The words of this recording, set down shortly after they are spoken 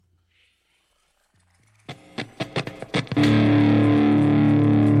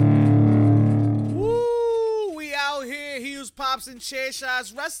Chair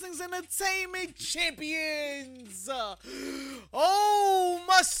Shots, Wrestling's Entertainment Champions.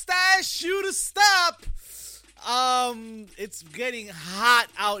 Mustache You To Stop. It's getting hot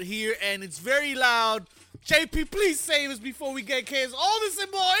out here and it's very loud. JP, please save us before we get canceled. All this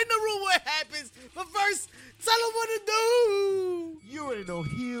and more in the room where it happens. But first, tell them what to do. You already know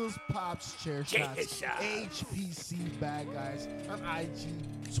Heels, Pops, Chair Shots, HPC Bad Guys on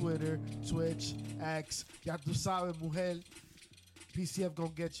IG, Twitter, Twitch, X. Ya tu sabes, mujer. PCF gonna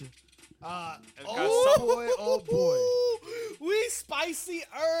get you. Oh boy. We spicy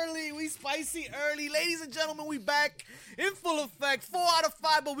early. Ladies and gentlemen, we back in full effect. 4 out of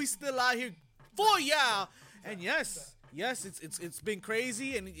 5, but we still out here for y'all. And yes, it's been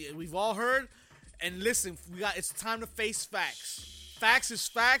crazy, and we've all heard. And listen, it's time to face facts. Facts is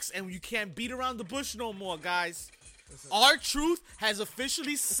facts, and you can't beat around the bush no more, guys. R-Truth has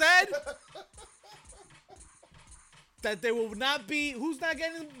officially said that there will not be. Who's not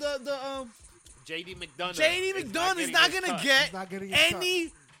getting the JD McDonough. JD McDonough is not gonna get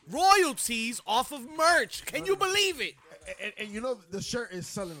any royalties off of merch. Can you believe it? And you know the shirt is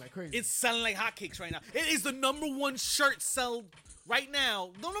selling like crazy. It's selling like hotcakes right now. It is the #1 shirt sell right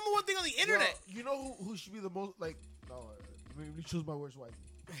now. The #1 thing on the internet. Yo, you know who should be the most like? No, let me choose my words wisely.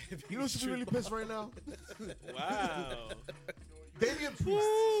 You know who should be really pissed right now? Wow. Damian Priest.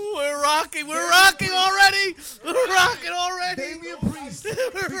 Ooh, we're rocking already. Damian Priest.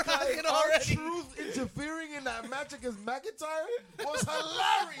 We're rocking already. R-Truth interfering in that match against McIntyre was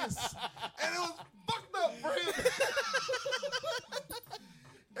hilarious. And it was fucked up for him.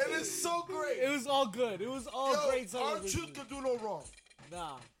 And it's so great. It was all good. It was all great television. R-Truth could do no wrong.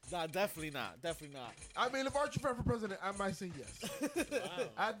 Nah, definitely not. I mean, if R-Truth ran for president, I might say yes. Wow.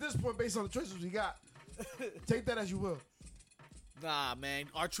 At this point, based on the choices we got, take that as you will. Nah, man.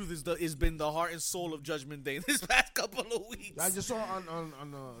 R-Truth has been the heart and soul of Judgment Day this past couple of weeks. I just saw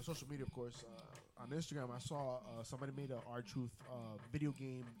on social media, of course, on Instagram, I saw somebody made a R-Truth video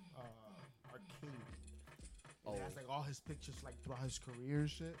game arcade. It has like all his pictures like throughout his career and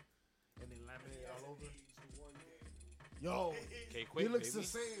shit, and they laminated all over. Yo, he looks the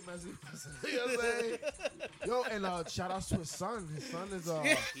same as he was. You know what I'm saying? Yo, and shout outs to his son. His son is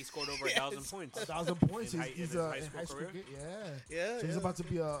he scored over 1,000 points. 1,000 points. He's in high school career. Yeah. So he's about to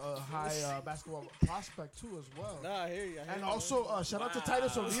be a high basketball prospect too as well. Nah, I hear you. And also shout out to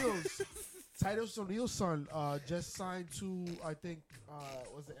Titus O'Neil's. Titus O'Neil's son just signed to, I think,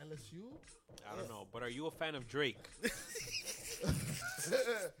 was it LSU? I don't know, but are you a fan of Drake?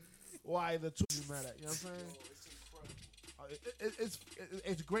 Why the two you mad at? You know what I'm saying?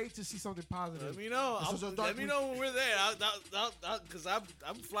 It's great to see something positive. Let me know. Let me know when we're there. Because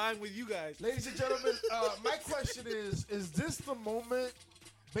I'm flying with you guys. Ladies and gentlemen, my question is this the moment,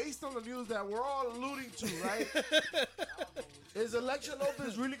 based on the news that we're all alluding to, right? Is Electra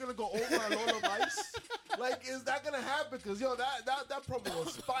Lopez really going to go over on Lola Vice? Like, is that going to happen? Because, yo, that promo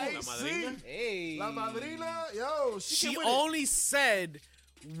was spicy. Hey. La Madrina, yo. She only said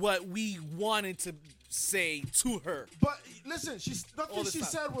what we wanted to say to her. But listen, nothing she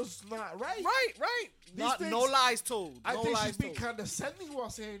said was not right. Right. No lies told. I think she's being condescending while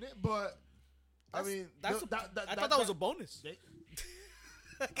saying it, but I mean, I thought that was a bonus.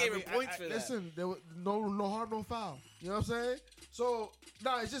 I gave her points for that. Listen, there was no harm, no foul. You know what I'm saying? So,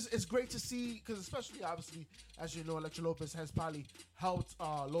 it's great to see, because especially, obviously, as you know, Electra Lopez has probably helped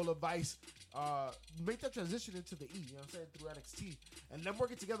Lola Vice make that transition into the E, you know what I'm saying, through NXT. And them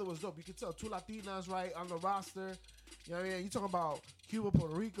working together was dope. You can tell 2 Latinas, right, on the roster. You know what I mean? You talking about Cuba,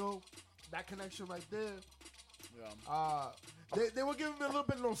 Puerto Rico, that connection right there. Yeah. They were giving me a little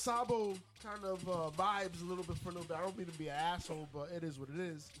bit of Sabo kind of vibes a little bit for a little bit. I don't mean to be an asshole, but it is what it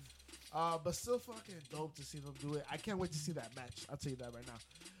is. But still fucking dope to see them do it. I can't wait to see that match. I'll tell you that right now.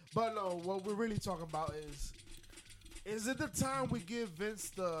 But no, what we're really talking about is it the time we give Vince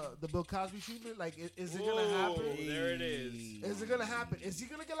the Bill Cosby treatment? Like, is it gonna happen? There it is. Is it gonna happen? Is he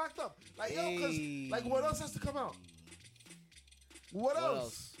gonna get locked up? Like, yo, because like, what else has to come out? What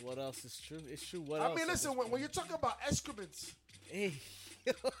else? What else is true? It's true. I mean, listen, when you're talking about excrements and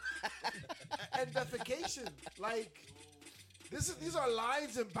defecation, like, these are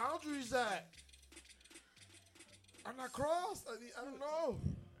lines and boundaries that are not crossed. I don't know.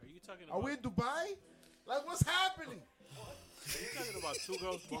 Are you talking about? Are we in Dubai? Like, what's happening? Are you talking about 2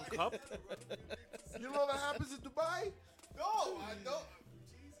 girls, 1 cup? You know what happens in Dubai? No, I don't.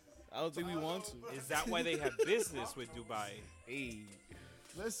 I don't think we want to. Is that why they have business with Dubai? Hey.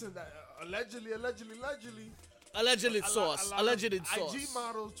 Listen, allegedly. Alleged sauce. Alleged sauce. IG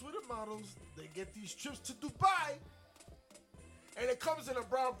models, Twitter models, they get these trips to Dubai, and it comes in a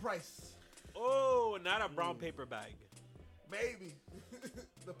brown price. Oh, not a brown paper bag. Maybe.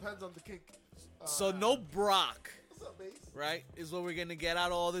 Depends on the kink. So no Brock, What's up, Bass? right? Is what we're gonna get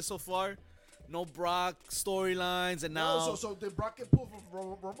out of all this so far. No Brock storylines, and now No, so did Brock get pulled from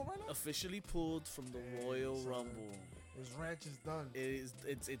Rumble right now? officially pulled from the Royal son. Rumble. His ranch is done.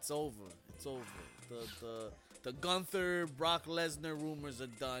 It's over. It's over. The Gunther Brock Lesnar rumors are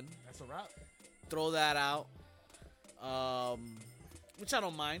done. That's a wrap. Throw that out. Which I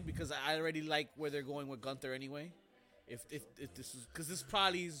don't mind because I already like where they're going with Gunther anyway. If this is because this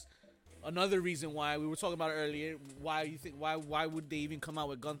probably is another reason why we were talking about it earlier. Why you think why would they even come out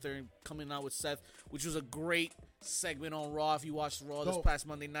with Gunther and coming out with Seth, which was a great segment on Raw. If you watched Raw this Dope. past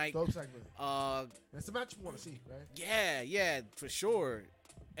Monday night, Dope segment. uh, That's the match you want to see, right? yeah, for sure.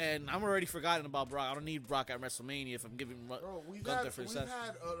 And I'm already forgotten about Brock. I don't need Brock at WrestleMania if I'm giving Bro, we've Gunther had for an Seth.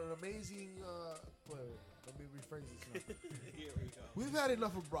 amazing. Wait, let me rephrase this now. Here we go. We've had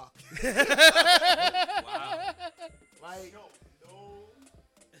enough of Brock. Wow. Like, No,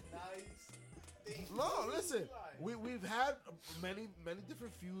 nice. no, listen. We've had many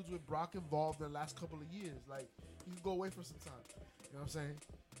different feuds with Brock involved in the last couple of years. Like, you can go away for some time. You know what I'm saying?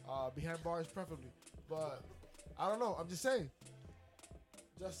 Behind bars, preferably. But I don't know. I'm just saying.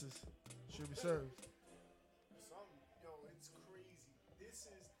 Justice should be served. Yo, it's crazy. This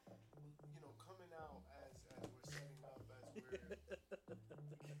is, coming out as we're setting up, as we're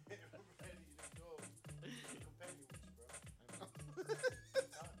getting ready to go. Companion with you, bro.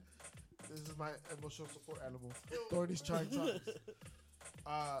 This is my emotional support animal during these trying times.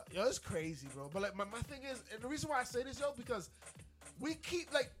 Yo, it's crazy, bro. But like, my thing is, and the reason why I say this, yo, because we keep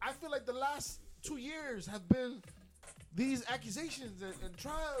I feel like the last 2 years have been these accusations and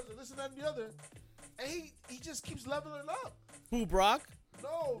trials and this and that and the other, and he just keeps leveling up. Who, Brock?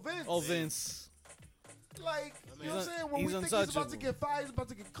 No, Vince. Oh, Vince. Like, you know what I'm saying? When he's we think he's about to untouchable. get fired, he's about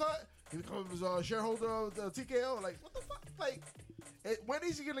to get cut, he becomes a shareholder of the TKO. Like, what the fuck? Like, when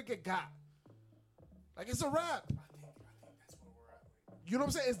is he gonna get got? Like, it's a wrap. I think that's where we're at right You know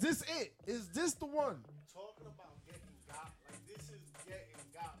what I'm saying? Is this it? Is this the one? now. Talking about getting got, like this is getting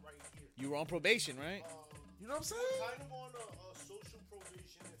got right here. You were on probation, right? You know what I'm saying? Kind of on a social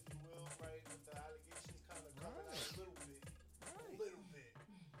probation, if you will, right? With the allegations kind of coming out a little bit.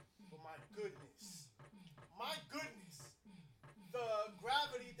 But my goodness, the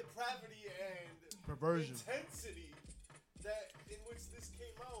gravity, depravity, and Perversion. intensity that in which this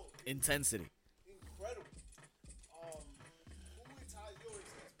came out, Intensity. incredible. Who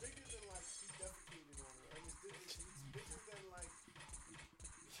it's bigger than like he defecated on her, and it's bigger than like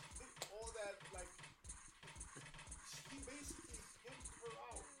all that like. He basically pimped her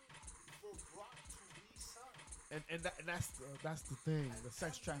out for Brock to re-sign. And that's the thing, the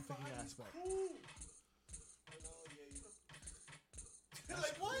sex trafficking aspect. Cool.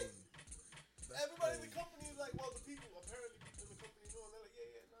 Like what? Everybody in the company is like, well, apparently people in the company know, and they're like,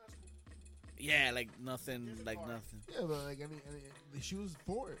 yeah, nah, it's cool. Yeah, like nothing, nothing. Yeah, but like any she was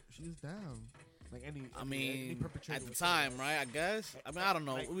for it. She was down. Like any. I any mean, perpetrator at the would time, right? I guess. I mean, I don't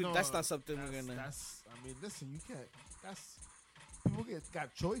know. Like, That's not something we're gonna. That's. I mean, listen. You can't. That's. People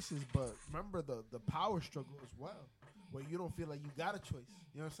got choices, but remember the power struggle as well, where you don't feel like you got a choice.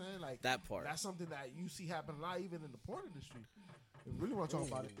 You know what I'm saying? Like That part. That's something that you see happen a lot, even in the porn industry. If you really want to talk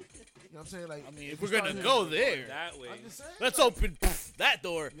about it. You know what I'm saying? Like, I mean, if we we're gonna start go here- there, That way. I'm just saying. let's like, open that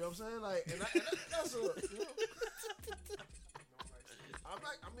door. You know what I'm saying? Like, that's a. You know, I'm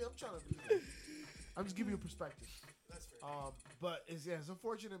trying to. I'm just giving you a perspective. That's fair. But it's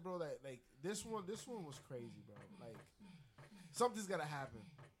unfortunate, bro. That like this one was crazy, bro. Like something's gotta happen.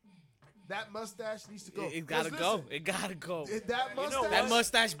 That mustache needs to go. It gotta 'Cause go. listen, It gotta go. That know mustache. what? That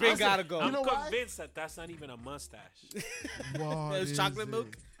mustache big Listen, gotta go. you know I'm why? convinced that that's not even a mustache. What It was is chocolate it?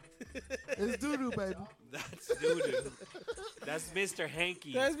 milk. It's doo doo, baby. That's doo-doo. That's Mr.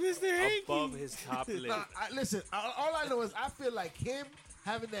 Hanky That's Mr. Hanky. above his top lip. Nah, listen, all I know is I feel like him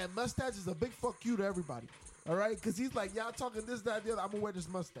having that mustache is a big fuck you to everybody. All right, because he's like, y'all talking this, that, the other. I'm gonna wear this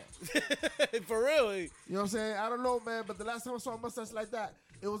mustache. For real. You know what I'm saying? I don't know, man, but the last time I saw a mustache like that,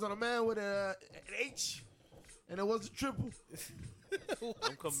 it was on a man with an H, and it was a triple.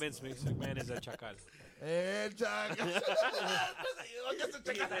 I'm convinced Mr. McMahon is a chacal. And Chacal. I guess the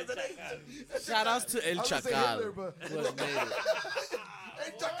Chacal has an H. Shout outs to El I was gonna say Chacal. Hitler, but who has made it.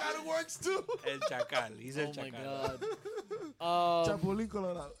 and Chacal works too. El chacal. He's a Oh my chacal. god. Chapulín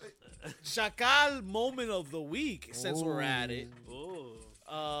Colorado. Chacal moment of the week, since we're at it.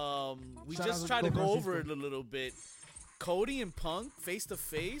 Oh. We Shout just out tried to to go Francisco. over it a little bit. Cody and Punk face to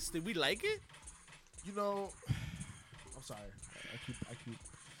face. Did we like it? You know, I'm sorry.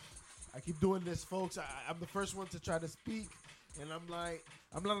 I keep doing this, folks. I'm the first one to try to speak, and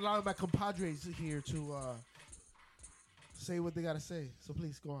I'm not allowing my compadres here to say what they gotta say. So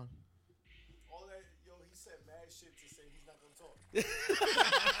please go on. All that, yo, he said mad shit to say he's not gonna talk.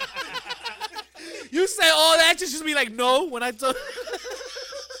 You say all that just to be like, no, when I talk.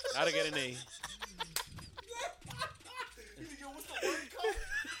 Gotta get an A. Yo, what's the word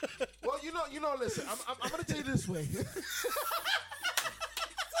count? Well, you know. Listen, I'm gonna tell you this way. Tell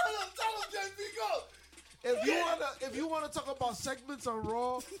him, JP, go. If you wanna talk about segments on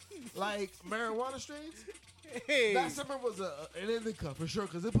Raw, like marijuana strains, Hey. that segment was an indica for sure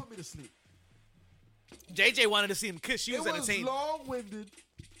because it put me to sleep. JJ wanted to see him kiss. She was It was entertained. long-winded.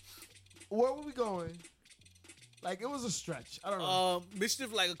 Where were we going? Like it was a stretch. I don't know.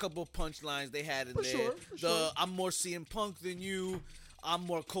 Mischief, like a couple of punchlines they had in For there. sure, for sure. I'm more CM Punk than you. I'm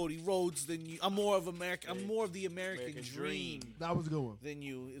more Cody Rhodes than you. I'm more of America. I'm more of the American dream That was a good one. than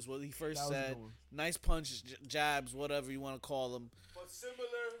you. Is what he first That was a said. good one. Nice punches, jabs, whatever you want to call them. But similar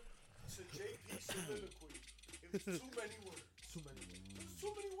to JP's soliloquy, it was too many words. Too many. It was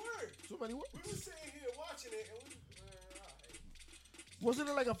too many words. Too many words. We were sitting here watching it, and we, all right. Wasn't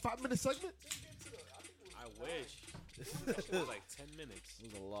it like a 5-minute segment? Just get to the, I think it was I nine. wish. It was like 10 minutes.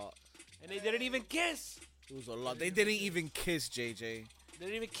 It was a lot. And they didn't even kiss. It was a lot. They didn't even kiss, JJ. They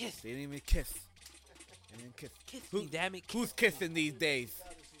didn't even kiss. They didn't even kiss. They didn't kiss. Kiss Who- me, damn it. Who's kissing these days?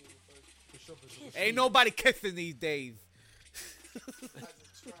 For sure. Ain't nobody kissing these days.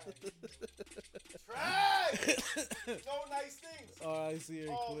 Try. No nice things. Oh, I see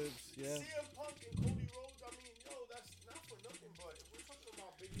your clips. Yeah. CM Punk and Cody Rhodes, I mean, yo, that's not for nothing, but if we're talking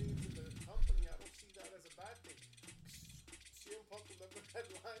about big names in the company, I don't see that as a bad thing. CM Punk will never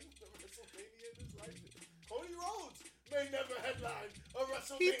headline a WrestleMania in his life. Cody Rhodes may never headline a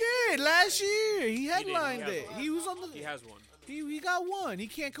WrestleMania. He did last year. He headlined He it. has He was on the. He has one. He got one. He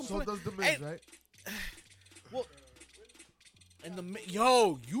can't So complain. does the Miz, And- right? And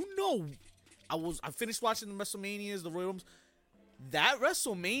yo, you know, I finished watching the WrestleManias, the Royal Rumbles. That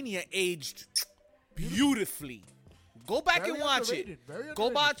WrestleMania aged beautifully. Go back Very and watch underrated, it. very Go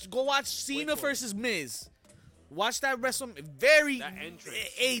underrated. watch Cena one? versus Miz. Watch that WrestleMania. That entrance.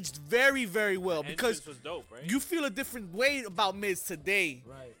 It aged very, very well because Entrance was dope, right? you feel a different way about Miz today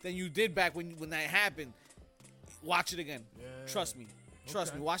Right. than you did back when that happened. Watch it again. Yeah. Trust me.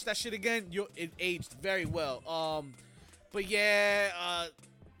 Trust Okay. me. Watch that shit again. It aged very well. But yeah,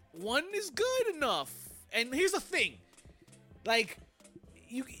 one is good enough. And here's the thing, like,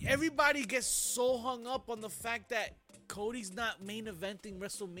 everybody gets so hung up on the fact that Cody's not main eventing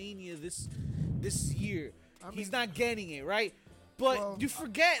WrestleMania this year. He's not getting it right. But Well, you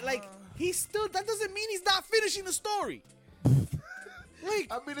forget, like, he's still. That doesn't mean he's not finishing the story. Like,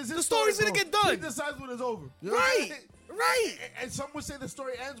 I mean, it's the his story's story, gonna bro. get done. He decides when it's over. You know what I'm Right, saying? right. And some would say the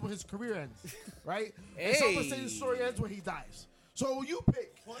story ends when his career ends, right? And some would say the Hey. story ends when he dies. So you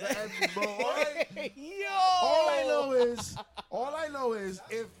pick the ending, bro. All right? Yo. All I know is,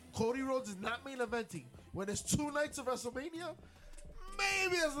 if Cody Rhodes is not main eventing when there's 2 nights of WrestleMania,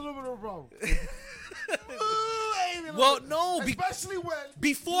 maybe there's a little bit of a problem. Maybe a little Well, bit. no, especially when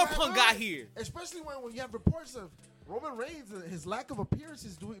before you have Punk got here. Especially when you have reports of Roman Reigns and his lack of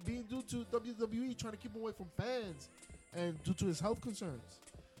appearances being due to WWE trying to keep him away from fans and due to his health concerns.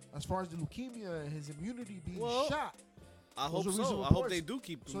 As far as the leukemia and his immunity being Well, shot. I Those hope are recent so. I hope reports. they do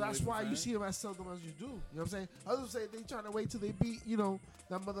keep. So him that's away why from you fans. see him as seldom as you do. You know what I'm saying? Others say they trying to wait till they beat,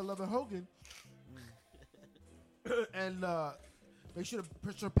 that mother loving Hogan. And make sure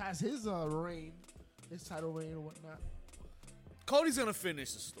to surpass his reign, his title reign or whatnot. Cody's gonna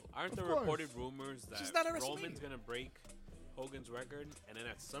finish the story. Aren't Of there course. reported rumors Just that not at Roman's WrestleMania. gonna break Hogan's record, and then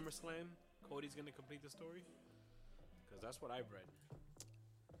at SummerSlam, Cody's gonna complete the story? Because that's what I've read.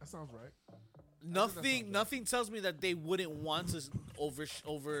 That sounds right. Nothing tells me that they wouldn't want to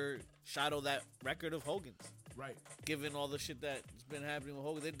overshadow that record of Hogan's, Right. given all the shit that's been happening with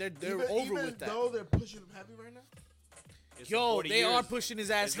Hogan. They're Even, over even with that. though they're pushing him heavy right now. It's the Yo, 40 they years. are pushing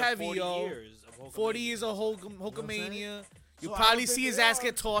his ass It's the heavy, 40 yo. Years of Hulkamania. 40 years of what I'm saying? Hulkamania. You'll So I probably don't see think his they ass are.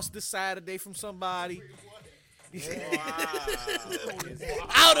 get tossed this Saturday from somebody. Wow.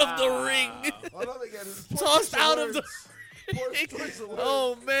 Out of the ring. All I'm again is Tossed out of the Poor choice of words.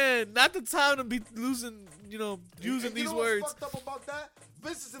 Oh man, not the time to be losing, using And these you know words. What's fucked up about that?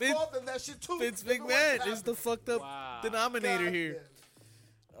 Vince is Vince- involved in that shit too. Vince If it wasn't McMahon is happening. the fucked up Wow. denominator God here.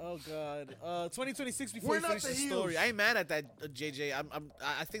 damn. Oh god. 2026 before We're we not finish the the story. heels. I ain't mad at that, JJ.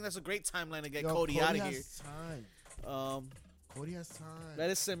 I think that's a great timeline to get Yo, Cody out of has here. Time. Cody has time. Let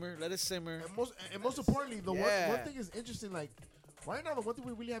it simmer. Let it simmer. And most importantly, the Yeah. one thing is interesting. Like right now, the one thing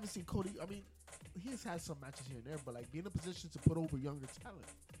we really haven't seen Cody. I mean, he has had some matches here and there, but like being in a position to put over younger talent.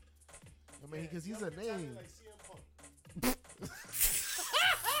 I mean, because he's a name. Like CM Punk.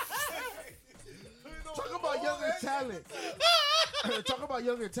 Putting Talk about younger talent. Talk about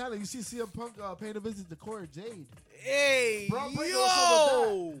younger talent. You see CM Punk paying a visit to Cora Jade. Hey, Braun Breaker yo! also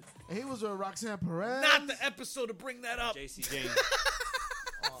was that. And he was with Roxanne Perez. Not the episode to bring that up. JC James.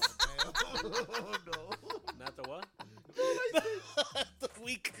 Oh, man. Oh, no. Not the what?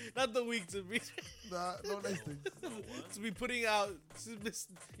 Not the week to be Nah, no nice things. to be putting out,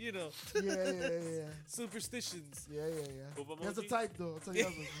 Yeah. superstitions. Yeah. Booba He has a emoji? type, though. I'll tell you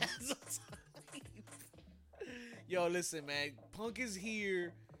that. Yo, listen, man. Punk is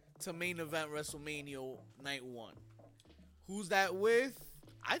here to main event WrestleMania Night 1. Who's that with?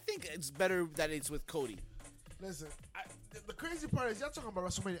 I think it's better that it's with Cody. Listen, the crazy part is y'all talking about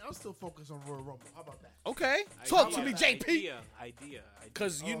WrestleMania. I'm still focused on Royal Rumble. How about that? Okay. Idea, Talk to me, JP. Idea.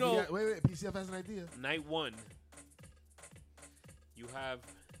 Because, you Oh, know... wait. PCF has an idea. Night 1. You have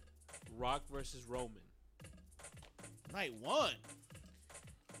Rock versus Roman. Night 1.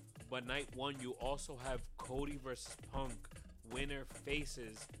 But night 1, you also have Cody versus Punk. Winner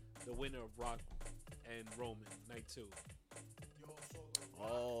faces the winner of Rock and Roman. Night 2.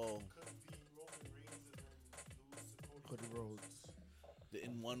 Oh. Could be Roman Reigns and then lose to Cody Rhodes.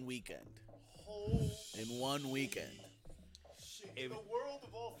 In one weekend. Whole In one weekend. shit. If- In the world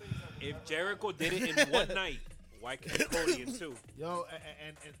of all things that will If never Jericho did it in one night, why can't Cody in 2? Yo,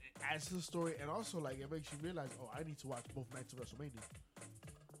 and adds to the story, and also like it makes you realize, oh, I need to watch both nights of WrestleMania,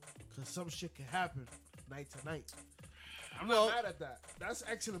 cause some shit can happen night to night. I'm Well- not mad at that. That's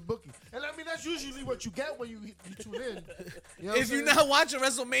excellent booking, and I mean that's usually what you get when you tune in. You know what If I'm you're saying? not watching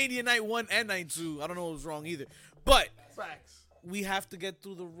WrestleMania Night 1 and Night 2, I don't know what's wrong either. But Facts we have to get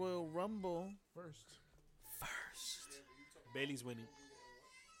through the Royal Rumble first. first. Bailey's winning.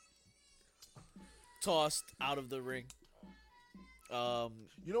 Tossed Tossed out of the ring.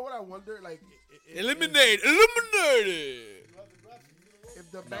 You know what I wonder? Like, Eliminated. if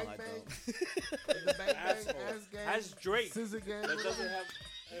the No, Bang I Bang, don't. if the Bang Bang Asshole. ass gang, That's Drake. Scissor gang, That doesn't have.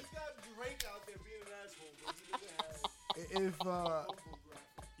 He's got Drake out there being an asshole, but he doesn't have if Rumble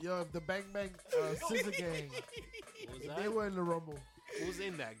graphics. yo, if the Bang Bang Scissor gang, What was if that? they were in the Rumble. Who's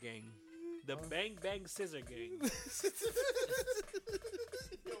in that gang? The Bang Bang Scissor Gang. Yo,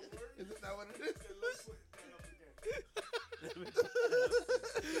 word? Isn't that what it is? Okay, let's put that up again.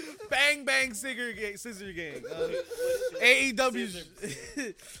 Bang Bang Scissor Gang. AEW.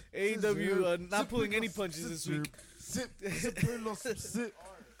 AEW not pulling any punches this week. Sip, sip, sip.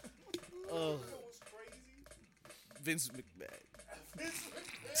 Oh, You know what's crazy? Vince McMahon. Vince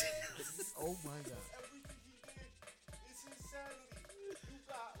McMahon. Oh my god. Everything he did, it's insanity. You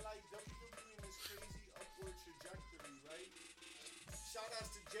got like WWE in this crazy upward trajectory, right? Shout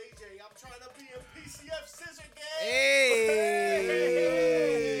outs to JJ. I'm trying to be in PCF Scissor Gang. Hey.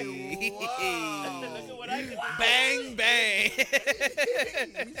 Wow. Look at what I can do. Bang Bang.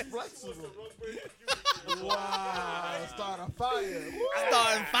 He's flexible. Wow. Start a fire. Woo.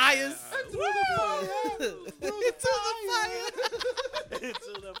 Starting fires. Through the fire. Into the fire.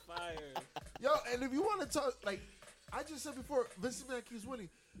 Into the fire. Yo, and if you want to talk, like I just said before, Vince McMahon keeps winning.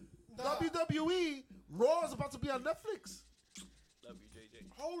 WWE Raw is about to be on Netflix. Love you, JJ.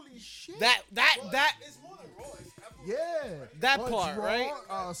 Holy shit. That It's more than Raw. It's everything. Yeah. That It's part, Raw, right?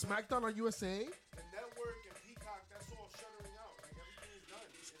 SmackDown on USA. The network and Peacock, that's all shuttering out. Like everything is done.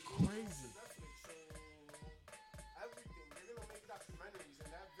 It's crazy. Netflix, so everything. They're gonna make documentaries, and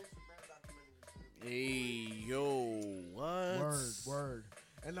that Vince McMahon documentary is gonna be Hey, yo, what? Word.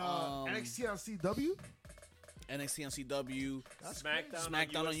 And NXT on CW. NXT on CW,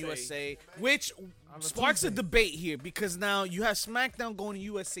 SmackDown on USA, which On a sparks a Tuesday. debate here because now you have SmackDown going to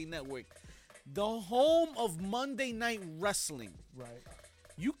USA Network, the home of Monday Night Wrestling. Right.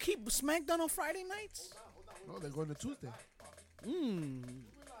 You keep SmackDown on Friday nights? No, they're going to Tuesday. Hmm. realize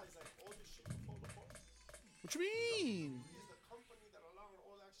like all this shit can fall apart. What you mean? Is the company that allowing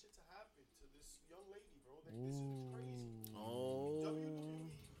all that shit to happen to this young lady, bro? Like, this shit is crazy. Oh,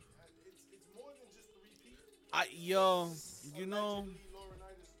 WWE, it's more than just three people. you know, Allegedly,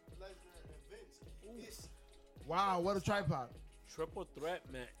 Laurinaitis, Lesnar, and Vince. It's Wow, what a tripod. Triple threat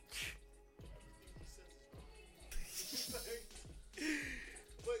match.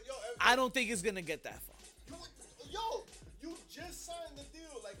 but yo, I don't think it's gonna get that far. you just signed the deal.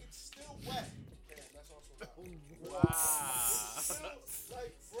 Like it's still wet. Damn, that's also loud. Wow. It's still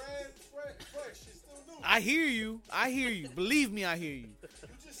like brand fresh. It's still new. I hear you. Believe me, I hear you. You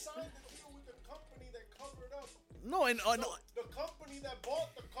just signed the deal with the company that covered up. No, and no, The company that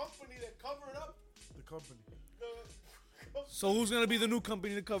bought the company that covered up The company. the. so who's gonna be the new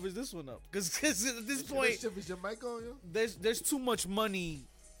company that covers this one up? Because at this point, Is your mic on, yo? there's too much money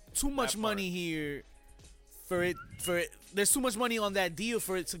part. here for it. There's too much money on that deal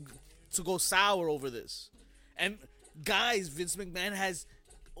for it to to go sour over this. And guys, Vince McMahon has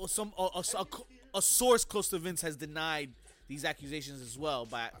a source close to Vince has denied these accusations as well.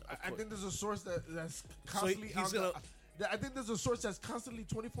 But I think there's a source that's so constantly. he's gonna. I think there's a source that's constantly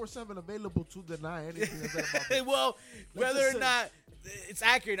 24/7 available to deny anything that's said about it. Well, Let's whether just or say- not it's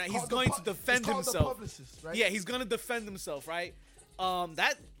accurate, or not, he's Called the going pu- to defend it's called the himself. publicist, right? Yeah, he's gonna defend himself, right?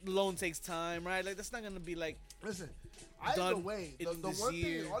 That alone takes time, right? Like that's not gonna be like Listen, either done way, in the this one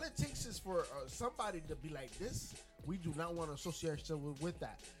year. thing, all it takes is for somebody to be like this. We do not want to associate ourselves with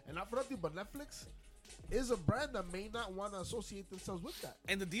that. And not for nothing, but Netflix is a brand that may not want to associate themselves with that.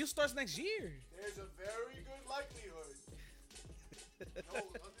 and the deal starts next year. There's a very good likelihood. No,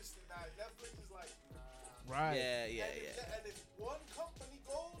 understand that. Netflix is like, nah. Right. Yeah, yeah, And yeah. and if one company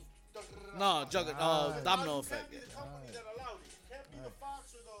goes, No, Jugger, Right. domino you effect. can't be the company that allowed it. You can't be the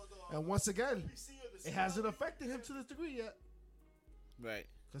Fox or the And once again, NBC or the it hasn't CW. affected him to this degree yet. Right.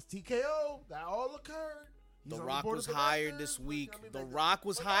 Because TKO, that all occurred. He's The on Rock board was of hired I this directors. week. mean, The like, Rock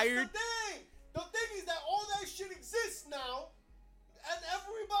was But hired. That's the thing. The thing is that all that shit exists now, and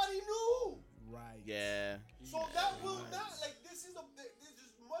everybody knew. Right. Yeah. So that will not like this is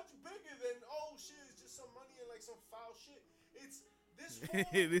much bigger than shit. It's just some money and like some foul shit. It's this.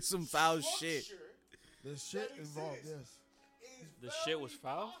 Whole There's some foul shit. structure There's shit that involved, exists yes. is The shit was very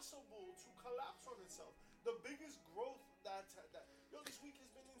foul? Possible to collapse on itself. The biggest growth that this week has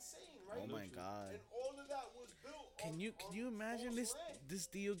been insane, right? Oh my God. And all of that was built. Can you imagine false this land. this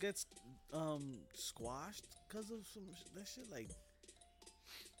deal gets squashed because of some that shit like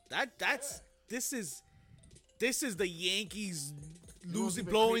that's this is the Yankees losing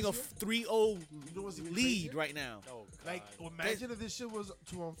even blowing a crazier? 3-0 You know what's even lead crazier? right now. Oh, Like, God. imagine if this shit was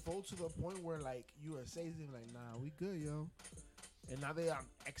to unfold to the point where, like, USA's even like, nah, we good, yo. And now they on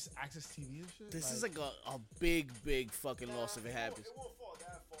Access TV and shit. This is like a big fucking Nah, loss if it happens. It won't fall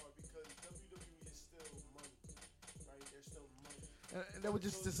that far because WWE is still money, right? They're still money. and they would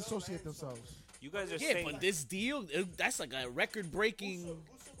just disassociate themselves. You guys are Yeah, saying but this deal that's like a record breaking. Who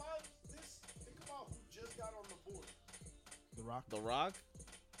survived this? Think about who just got on the board. The Rock. The Rock.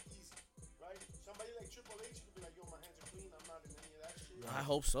 Easy, right? Somebody like Triple H could be like, yo, my hands are clean. I'm not in any of that shit. I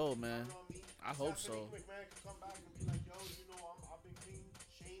hope so, man. You know what I mean? I hope Stephanie so. McMahon could come back and be like, yo, I've been clean.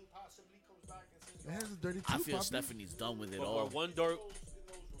 Shane possibly comes back and says, It has a dirty I tooth, feel probably. Stephanie's done with it but all. one door. in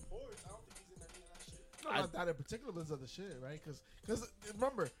those reports, I don't think he's in any of that shit. No, not that in particular, but it's other shit, right? Because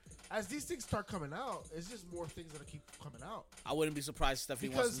remember, as these things start coming out, it's just more things that keep coming out. I wouldn't be surprised if Stephanie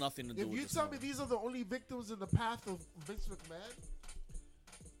Because wants nothing to do if with you this. tell now. me these are the only victims in the path of Vince McMahon,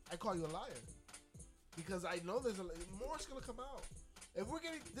 I call you a liar. Because I know there's more is gonna come out. If we're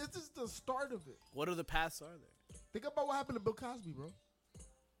getting this is the start of it. What other paths are there? Think about what happened to Bill Cosby, bro.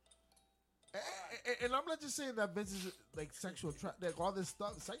 And I'm not just saying that Vince is like sexual, like all this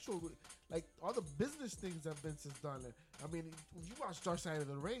stuff, sexual, like all the business things that Vince has done. I mean, if you watch Dark Side of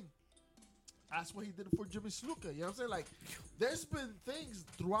the Ring, that's what he did for Jimmy Snuka. You know what I'm saying? Like, there's been things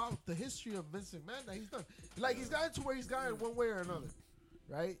throughout the history of Vince McMahon that he's done. Like, he's gotten to where he's gotten one way or another,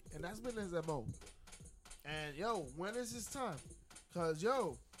 right? And that's been his MO. And yo, when is his time? Cause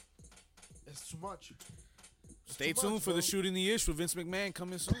yo, it's too much. It's Stay too tuned much, for the bro. shooting the ish with Vince McMahon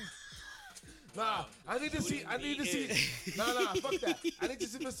coming soon. Nah, I need to see. Nah, fuck that. I need to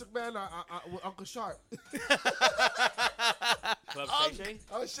see Mr. McMahon with Uncle Sharp. Club Shay Shay?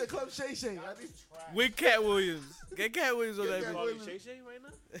 Oh shit, Club Shay Shay. I need. With Cat Williams. Get Cat Williams on that. Cat bitch. Calling Williams. Shay Shay right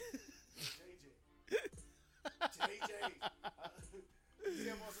now? JJ. He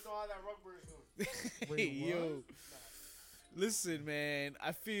wants to know how that rubber is doing. Wait, what? Yo. Listen, man.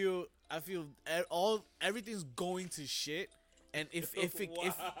 I feel everything's going to shit. And if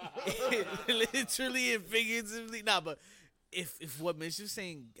literally and figuratively, but if what Mitch is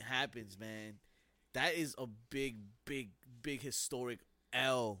saying happens, man, that is a big historic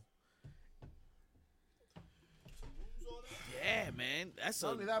L. Yeah, man, that's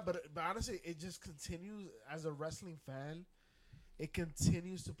Not only that, but honestly, it just continues as a wrestling fan. It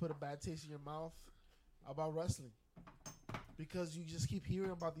continues to put a bad taste in your mouth about wrestling because you just keep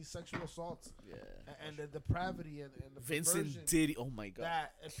hearing about these sexual assaults and the depravity and the Vincent perversion Diddy. Oh my god.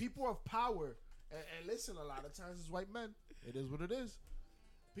 that and people of power and listen, a lot of times it's white men. It is what it is.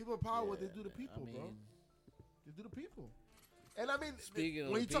 People of power, what they do to people, bro. They do to people. And I mean, Speaking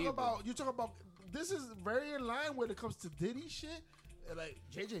of when you talk people. about this is very in line when it comes to Diddy shit, like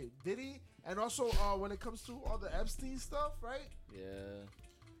JJ Diddy, and also when it comes to all the Epstein stuff, right? Yeah.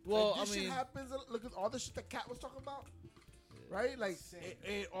 Well, Like, this I mean, shit happens. Look at all the shit that Kat was talking about, right? Like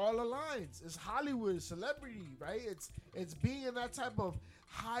it all aligns. It's Hollywood, celebrity, right? It's being in that type of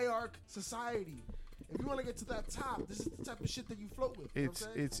hierarch society. if you want to get to that top, this is the type of shit that you float with. You know what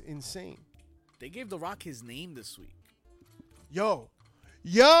I'm saying? It's insane. They gave The Rock his name this week. Yo,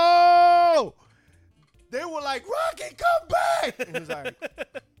 they were like, Rocky, come back. And he was like,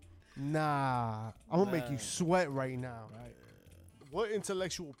 nah, I'm gonna make you sweat right now. Right. What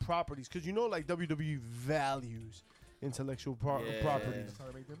intellectual properties? Because you know, like WWE values intellectual Yeah. properties. That's how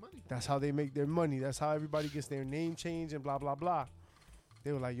they make their money. That's how they make their money. That's how everybody gets their name changed and blah blah blah.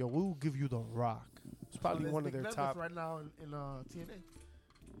 They were like, yo, we'll give you The Rock. It's probably There's one of Big their Nemeth top right now in TNA. You know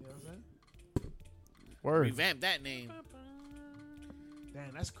what I'm saying? words. Revamp that name.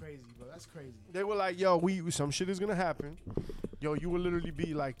 Damn, that's crazy, bro. That's crazy. They were like, yo, some shit is gonna happen. Yo, you will literally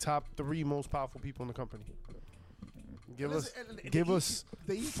be like top 3 most powerful people in the company. Give us, And give us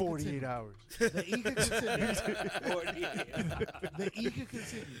the E could 48 continue. hours. The E could continue. The E could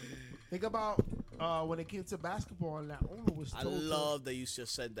continue. Think about when it came to basketball and that owner was I told to- love that you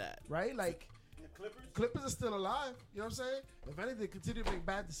just said that. right? Like, Clippers are still alive. You know what I'm saying? If anything, they continue to make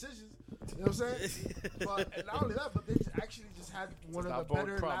bad decisions. You know what I'm saying? But and not only that, but they just had one of Stop the going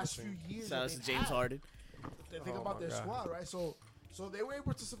better last promising. few years. Shout out that to they've James had. Harden. Think Oh about my their God. squad, right? So they were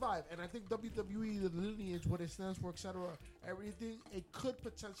able to survive, and I think WWE, the lineage, what it stands for, etc., everything, it could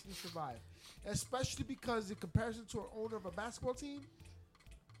potentially survive, especially because in comparison to an owner of a basketball team,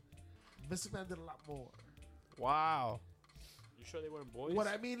 Vince McMahon did a lot more. Wow. You sure they weren't boys? What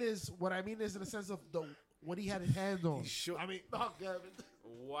I mean is in the sense of what he had his hand on. Sure. I mean, oh, God.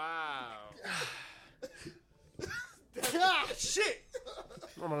 Wow. Ah, shit.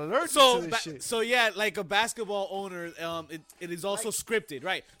 I'm allergic So, to this shit. so yeah, like a basketball owner, it is also scripted,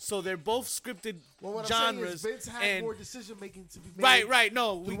 right? So they're both scripted Well, what genres. I'm saying is Vince had and more decision making to be made. right,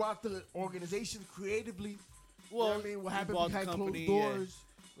 no, we Throughout the organization creatively. You know well, what I mean? What he happened bought the behind company, closed yeah. doors.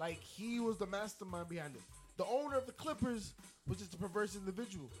 Like, he was the mastermind behind it. The owner of the Clippers was just a perverse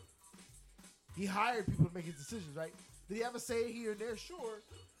individual. He hired people to make his decisions, right? Did he have a say here and there? Sure.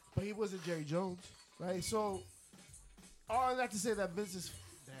 But he wasn't Jerry Jones, right? So, all that to say that Vince is...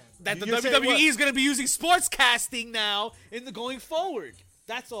 Damn. That the You're saying WWE what? is going to be using sports casting now in the going forward.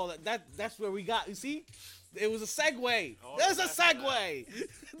 That's all. That's where we got. You see, it was a segue. Oh, There's a that's segue.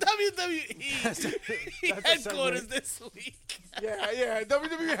 WWE that's a headquarters segue. this week. Yeah.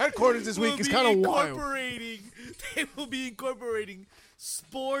 WWE headquarters this week will is be kind of wild. incorporating. They will be incorporating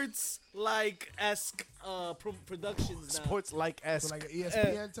sports like esque productions now. Sports like So, esque. like an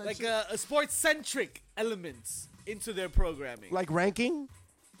ESPN type like shit. a sports centric elements into their programming. Like ranking?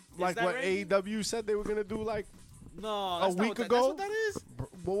 Like that what ranking? AEW said they were going to do like no, a that's not week what that, ago? That's what that is.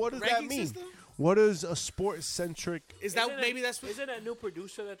 Well, what does that Ranking mean? system? What is a sports centric? Is that maybe that's what? Isn't that new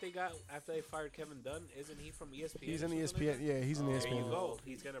producer that they got after they fired Kevin Dunn? Isn't he from ESPN? He's or in something ESPN. like that? Yeah, he's in There you ESPN. go.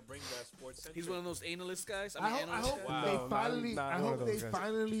 He's gonna bring that sports. He's one of those analyst guys. I mean, hope analyst guys. Wow. they No, finally. not I one of hope they those guys.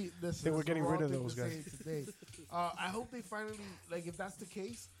 finally. They were getting rid of those guys. Today. I hope they finally, like, if that's the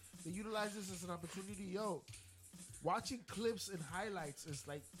case, they utilize this as an opportunity. Yo, watching clips and highlights is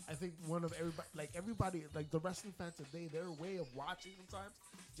like, I think one of everybody, like the wrestling fans today, their way of watching sometimes.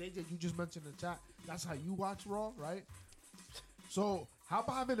 JJ, you just mentioned in the chat, that's how you watch Raw, right? So how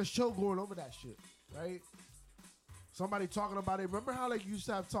about having a show going over that shit, right? Somebody talking about it. Remember how like you used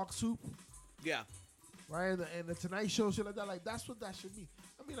to have Talk Soup, Yeah. right? And the Tonight Show, shit like that. Like that's what that should be.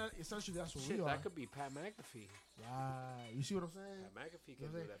 I mean, essentially that's what Shit, we are. that could be Pat McAfee. Right. You see what I'm saying? Pat McAfee can You know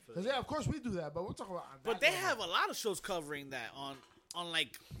do what I'm that for saying? 'Cause, the yeah, of course we do that, but we're talking about. on But that they level. have a lot of shows covering that on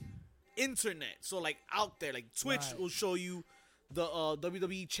like internet. So like out there, like Twitch Right. will show you, the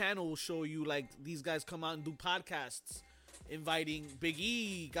WWE channel will show you like these guys come out and do podcasts, inviting Big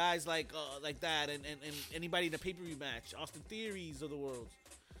E, guys like that, and anybody in the pay-per-view match, Austin Theories of the world.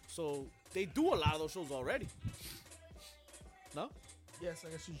 So they do a lot of those shows already. No? Yes,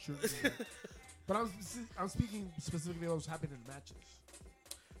 I guess you should. do that. But I'm speaking specifically of what's happening in matches.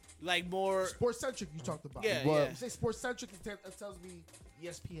 Like more. Sports centric, you talked about. Yeah, Well, yeah. you say sports centric, it tells me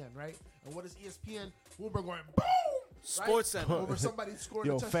ESPN, right? And what is ESPN? Bloomberg going boom. Sports Center. Over somebody scoring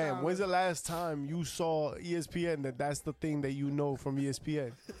Yo, a touchdown. fam, when's the last time you saw ESPN that's the thing that you know from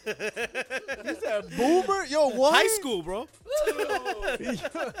ESPN? You said Boomer? Yo, what? High school, bro. He's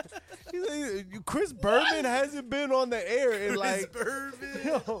like, Chris Berman hasn't been on the air in like,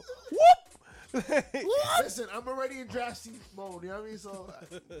 yo, whoop. Listen, I'm already in draft season mode. You know what I mean? So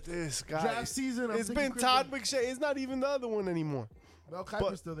This guy. draft season. I'm It's thinking been Chris Todd Berman. McShay. It's not even the other one anymore. Mel but-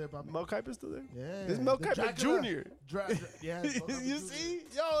 Kiper's still there, Bobby. Mel Kiper's still there? Yeah. It's Mel the Kiper Dracula. Jr. Yeah. Mel Kiper You Jr. see?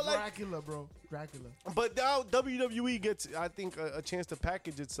 Yo, like, Dracula, bro. Dracula. but now WWE gets, I think, a chance to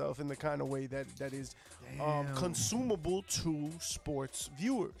package itself in the kind of way that is Damn. consumable to sports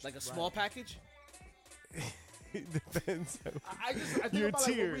viewers. Like a small package. It depends. I think Your about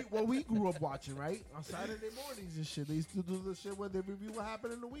like tier. what we grew up watching, right? On Saturday mornings and shit. They used to do the shit where they review what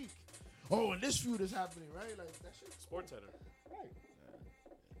happened in the week. Oh, and this feud is happening, right? Like that shit. Sports Center. Right.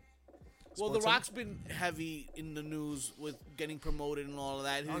 Well, The Sports Rock's been heavy in the news with getting promoted and all of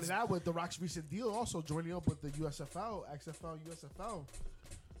that. Not only His- that, with The Rock's recent deal, also joining up with the USFL, XFL, USFL,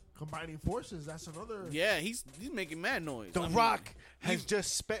 combining forces. That's another. yeah, he's making mad noise. The I mean, Rock has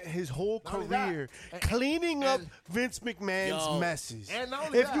just spent his whole Not only that, career and- cleaning up and- Vince McMahon's Yo. messes. And not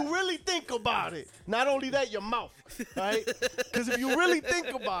only if that- you really think about it, not only that, your mouth, right? Because if you really think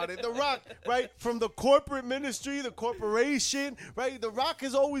about it, The Rock, right, from the corporate ministry, the corporation, right, The Rock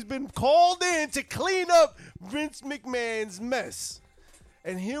has always been called in to clean up Vince McMahon's mess.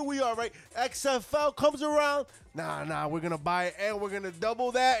 And here we are, right? XFL comes around. Nah, we're going to buy it and we're going to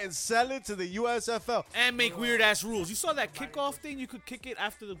double that and sell it to the USFL. and make weird ass rules. You saw that kickoff thing? You could kick it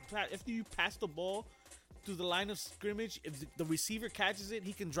after you pass the ball through the line of scrimmage. If the receiver catches it,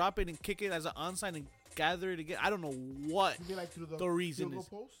 he can drop it and kick it as an onside and gather it again. I don't know what You mean like through the reason field is.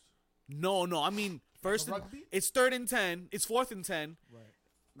 goal post? No. I mean, first The and, rugby? it's 3rd and 10. It's 4th and 10. Right.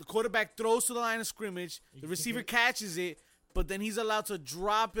 The quarterback throws to the line of scrimmage. The kick receiver it. catches it, but then he's allowed to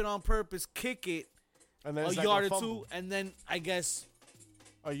drop it on purpose, kick it And then a it's like yard or fumble. two, and then I guess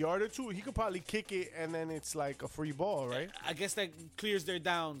A yard or two, he could probably kick it and then it's like a free ball, right? that clears their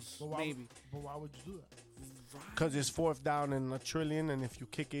downs, But why, maybe. But why would you do that? Because it's 4th down and a trillion, and if you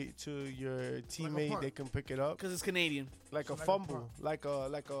kick it to your teammate, punt. they can pick it up Because it's Canadian. like a like a fumble, like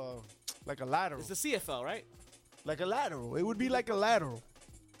a lateral, It's the CFL, right? like a lateral. It would be like a lateral.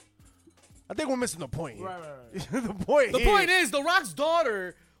 I think we're missing the point here. Right. The point. The here- point is, The Rock's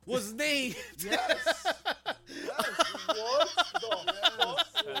daughter was named. Yes.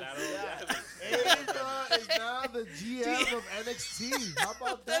 Ava is now the GM of NXT. How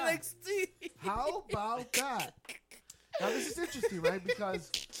about that? NXT. How about that? Now this is interesting, right?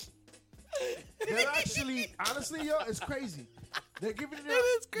 Because they're actually, honestly, yo, it's crazy. They're giving her,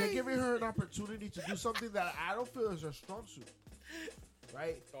 is they're crazy. giving her an opportunity to do something that I don't feel is her strong suit,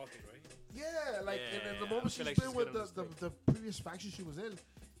 right? Talking, right? Yeah, like and then the Yeah, moment I she's feel like been she's with good on the previous faction she was in,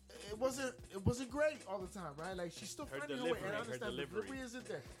 it wasn't great all the time, right? Like she's still Her finding her way, and I delivery, her understand the delivery. delivery isn't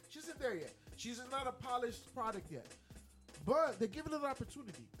there. She isn't there yet. She's not a polished product yet, but they're giving her an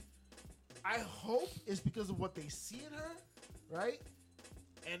opportunity. I hope it's because of what they see in her, right?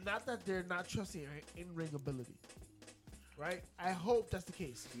 And not that they're not trusting her in-ring ability, right? I hope that's the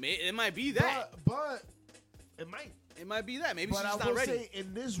case. It might be that. But it might. It might be that. Maybe But she's I not will ready. say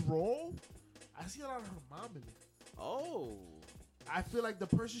in this role, I see a lot of her mom in it. Oh. I feel like the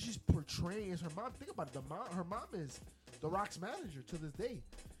person she's portraying is her mom. Think about it. Her mom is The Rock's manager to this day.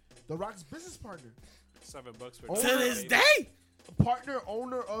 The Rock's business partner. $7 for Oh, To dinner, this baby. day. Partner,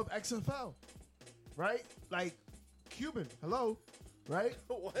 owner of XFL. Right? Like, Cuban. Hello. Right?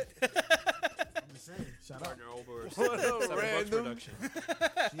 What? I'm just saying. Shout out. Partner over What a $7 random- production.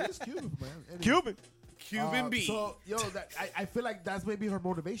 She is Cuban, man. Anyway. Cuban. Cuban B. So, yo, I feel like that's maybe her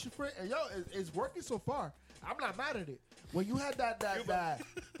motivation for it. And, yo, it's working so far. I'm not mad at it. When you had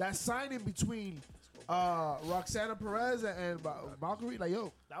that signing between Roxana Perez and Valkyrie, like,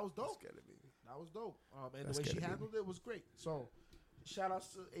 yo, that was dope. That was dope. And That's the way she gotta be. handled it was great. So, shout outs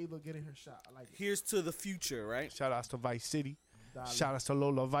to Ava getting her shot. I like it. Here's to the future, right? Shout outs to Vice City. Dale. Shout outs to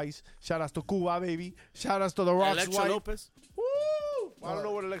Lola Vice. Shout outs to Cuba, baby. Shout outs to the Rock's Electra wife. Lopez. Woo! I don't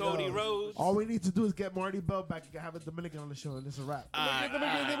know what Electra Cody Lopez- Rhodes. All we need to do is get Marty Bell back and have a Dominican on the show, and it's a wrap.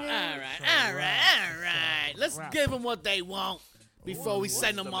 All right. Let's give them what they want before we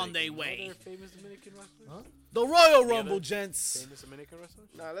send them on their way. Other famous Dominican wrestlers? Huh? The Royal The Rumble, other gents. Famous Dominican wrestlers?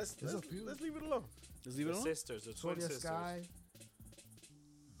 Nah, let's There's a few. leave it alone. Let's leave it The alone. sisters, the twin Sonia sisters. Sky.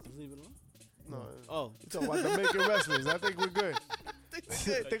 Let's leave it alone. No, Oh. we talking about Dominican wrestlers. I think we're good. I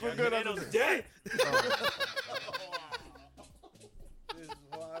think we're good on Moreno's this. dead. This is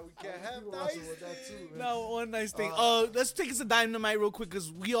why we can't have You also with that too, man. No, one nice thing. Let's take us to Dynamite real quick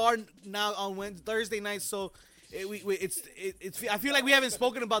because we are now on Thursday night. So it's. I feel like we haven't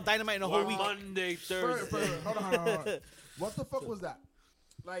spoken about Dynamite in a whole Or week. Monday, Hold Thursday. on, hold on. What the fuck was that?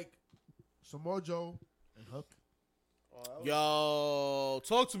 Like, Samoa Joe and Hook. Yo,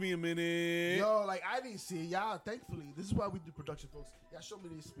 talk to me a minute. Yo, like, I didn't see it. Y'all, thankfully, this is why we do production, folks. Y'all showed me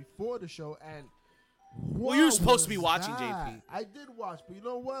this before the show, and Well, you were what supposed to be was watching, that? JP. I did watch, but you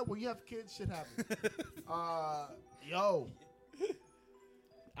know what? When you have kids, shit happens. Yo,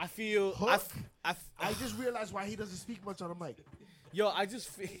 I feel. Hook. I just realized why he doesn't speak much on the mic. Yo, I just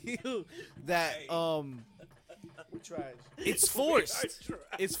feel that We tried. it's forced.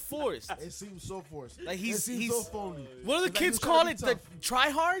 It's forced. It seems so forced. Like, it he's- seems he's- so phony. What do the It's like kids he's call trying it? to The be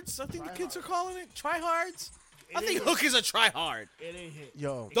tough. tryhards? I think the kids are calling it tryhards. I think Hook is a try hard. It ain't hit.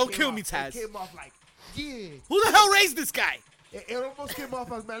 Yo, It Don't came kill off- me, Taz. It came off like, yeah. Who the hell raised this guy? It almost came off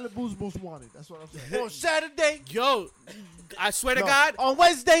as Malibu's most wanted. That's what I'm saying. on Saturday, Yo, I swear to no, God, on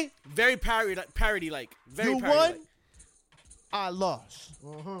Wednesday, very parody like. Very you parody-like. won, I lost.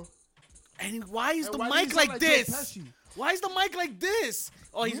 Uh-huh. And why is And the why do you mic sound like Joe this? Pesci? Why is the mic like this?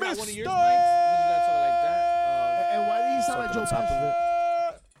 Oh, he's not one of your Mr. mics? When you gotta talk like that? And why did he sound like Joe Something on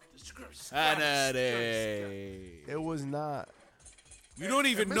top Pesci? It was not. You don't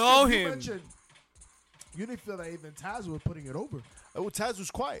even And know Mr. You him. mentioned You didn't feel that even Taz was putting it over. Oh, Taz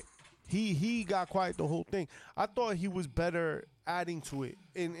was quiet. He got quiet the whole thing. I thought he was better adding to it,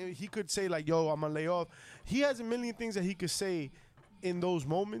 and he could say like, "Yo, I'm gonna lay off." He has a million things that he could say in those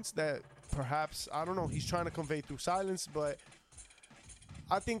moments that perhaps I don't know. He's trying to convey through silence, but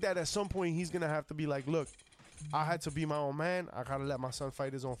I think that at some point he's gonna have to be like, "Look, I had to be my own man. I gotta let my son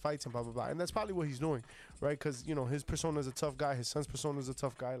fight his own fights and blah blah blah." And that's probably what he's doing, right? Because you know his persona is a tough guy. His son's persona is a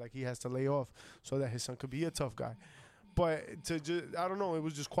tough guy. Like he has to lay off so that his son could be a tough guy. But to just, I don't know, it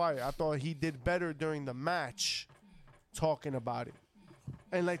was just quiet. I thought he did better during the match talking about it.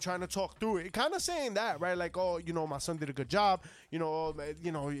 And like trying to talk through it. Kind of saying that, right? Like, oh, you know, my son did a good job. You know,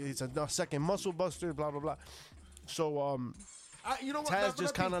 it's a second muscle buster, blah, blah, blah. So, You know what? Taz not for just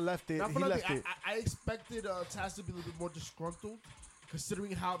nothing. kind of left it. Not He for nothing. left it. I expected Taz to be a little bit more disgruntled,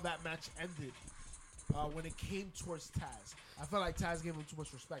 considering how that match ended. When it came towards Taz, I felt like Taz gave him too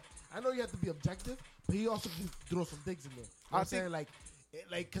much respect. I know you have to be objective, but he also can throw some digs in there. You know what I'm saying? Like,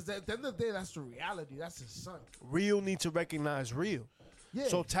 because at the end of the day, that's the reality. That's his son. Real need to recognize real. Yeah.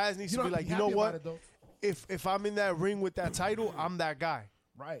 So Taz needs to don't be have like, you happy know about what? it, though. If I'm in that ring with that title, I'm that guy.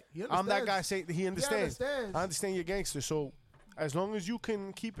 Right. He I'm that guy. understands. Say he understands. understands. I understand you're gangster. So as long as you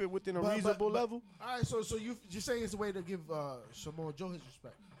can keep it within a But- reasonable but- level, All right. So you're saying it's a way to give Samoa Joe his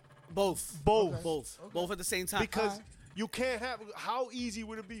respect. Both. both. Both. Okay. Both at the same time. Because you can't have. How easy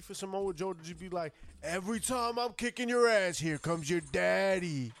would it be for Samoa Joe to just be like, every time I'm kicking your ass, here comes your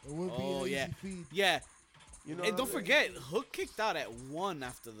daddy. It would be Oh, an yeah. easy feed. Yeah. You know. And don't what I mean? forget, Hook kicked out at 1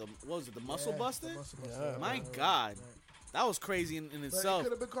 after the, what was it, the Muscle Yeah, Buster? the Muscle Yeah. Buster. My Right. God. That was crazy in But it itself.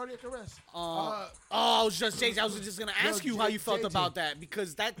 could have been cardiac arrest. Oh, I was just gonna ask you how you felt JJ. about that,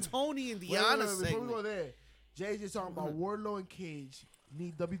 because that Tony and Wait, Deanna before we segment. go there, JJ's talking about Wardlow and Cage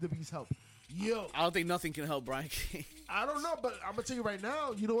need WWE's help. Yo, I don't think nothing can help Brian Cage. I don't know, but I'm gonna tell you right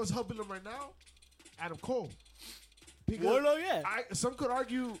now. You know what's helping him right now? Adam Cole. Because Wardlow, yeah. some could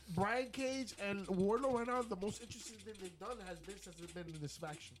argue Brian Cage and Wardlow right now, the most interesting thing they've done has been since they've been in this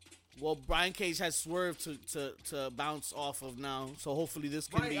faction. Well, Brian Cage has swerved to bounce off of now, so hopefully this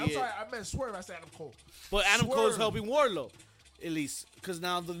can Right, be I'm it. sorry, I meant Swerve. I said Adam Cole. But Adam Swerve. Cole's helping Wardlow, at least, because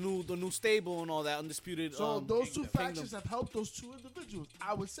now the new stable and all that undisputed. So those two Kingdom. factions have helped those two individuals,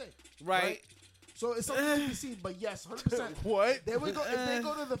 I would say. Right. So it's something to be seen, but yes, 100%. What? They would go if they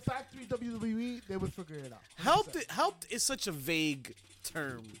go to the factory WWE, they would figure it out. 100%. Helped is such a vague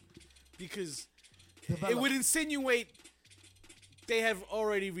term, because it Develop. would insinuate they have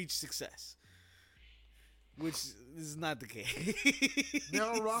already reached success, which is not the case. They're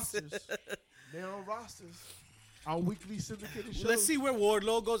on rosters. They're on rosters. On weekly syndicated shows. Let's see where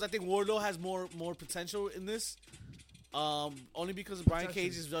Wardlow goes. I think Wardlow has more potential in this. Only because Brian Potentially.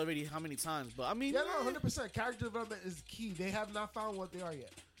 Cage is already how many times, but I mean, Yeah, no, 100%. Character development is key. They have not found what they are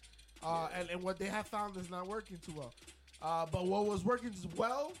yet. And what they have found is not working too well. But what was working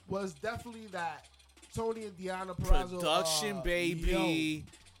well was definitely that Tony and Deanna Purrazzo. production, baby.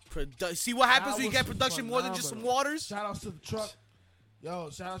 Yo, See what happens that when you was get production more than just some phenomenal. waters. Shout outs to the truck. Yo,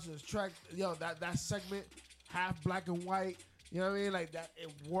 shout outs to the truck. Yo, that segment, half black and white. You know what I mean? Like that, it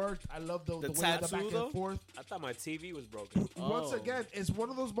worked. I love the way the tattoo, back though? and forth. I thought my TV was broken. Once Oh. again, it's one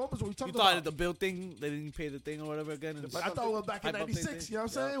of those moments where we talked You thought about. the bill thing, they didn't pay the thing or whatever again. and- I thought it was back in Hype up thing, '96. You know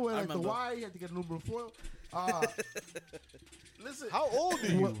what I'm yeah, saying? Where I like the remember. wire, you had to get aluminum foil. Listen, How old are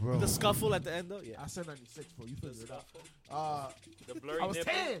you, bro? The scuffle at the end, though. Yeah. I said '96, bro. You figured it out. The blurry I was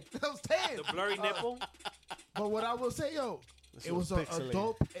nipple. 10. I was 10. The blurry nipple. But what I will say, yo, it was a pixelated.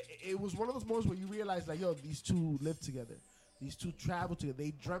 dope. It was one of those moments where you realize, like, yo, these two live together. These two travel together.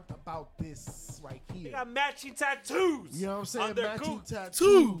 They dreamt about this right They here. got matching tattoos. You know what I'm saying? On their Matching coat.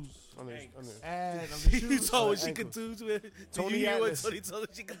 tattoos. On his- Thanks. on his- And on the You shoes. told her on she ankle. could do to it. Tony Tony you what Atlas. Tony told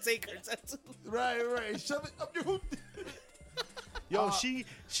her she could take her tattoo. Right. Shove it up your hoop. Yo, she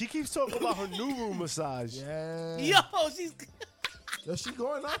keeps talking about her new room massage. Yeah. Yo, she's Yo, she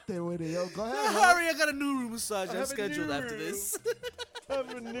going out there with it. Yo, go ahead. hurry! I got a new room massage. I'm have a scheduled new after room. this. Have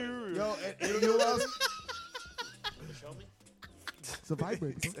a new room. Yo, and you know what else? Show me. It's a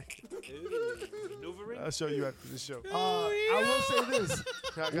vibrator. Ooh, maneuver ring? I'll show you after the show. I will say this.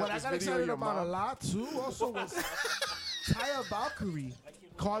 I got What I this got video of excited your about a mom. lot too also was Taya Valkyrie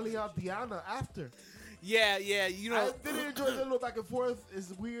calling out Diana after. Yeah, you know, I didn't enjoy the little back and forth.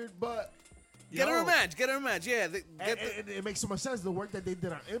 It's weird, but get her yo, a match. Get her a match. Yeah, and it makes so much sense. The work that they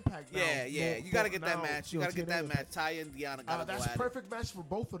did on Impact. Now, yeah. You gotta get that match. You gotta get that TNA. match. Taya and Deanna gotta go That's at a perfect match for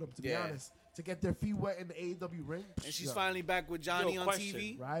both of them, to be Yeah. honest. To get their feet wet in the AEW ring. it. And she's Yeah. finally back with Johnny Yo, on question.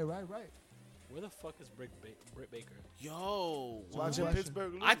 TV. Right. Where the fuck is Britt Baker? Yo, Watching Watch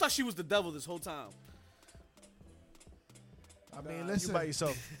Pittsburgh. I thought she was the devil this whole time. I mean, you listen. by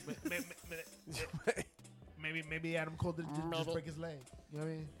yourself. Maybe Adam Cole didn't just break his leg. You know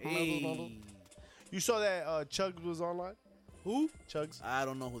what I mean? Hey. You saw that Chugs was online? Who? Chugs? I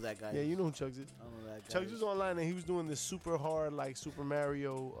don't know who that guy Yeah, is. you know who Chugs is. I don't know that guy. Chugs was online and he was doing this super hard, like Super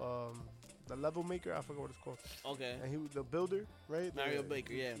Mario, the level maker. I forgot what it's called. Okay. And he was the builder, right? Mario The-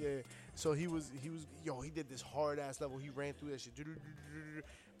 Baker, yeah. Yeah. So he was, he did this hard ass level. He ran through that shit.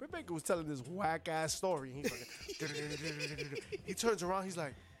 Britt Baker was telling this whack ass story. He's like, he turns around. He's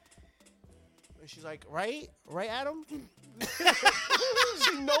like, and she's like, right, Adam.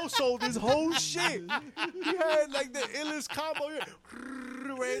 She no sold his whole shit. He had like the illest combo.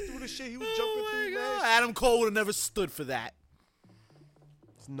 Ran through the shit. He was jumping through that. Adam Cole would have never stood for that.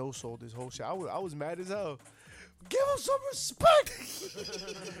 No sold his whole shit. I was mad as hell. Give him some respect.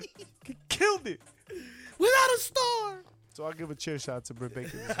 He killed it. Without a star. So I'll give a cheer shot to Britt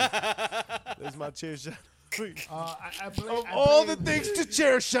Baker. That's my cheer shot. I blame, Of all the things to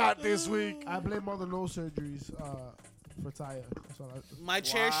chair shot this week. I blame all the nose surgeries for Taya. So My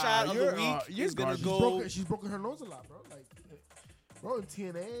chair shot of the you're, week you're is gonna garbage. go. she's broken her nose a lot, bro. Like, bro, in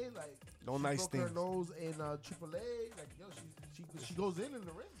TNA, like, No she nice broke things. her nose in AAA. Like, yo, she goes in the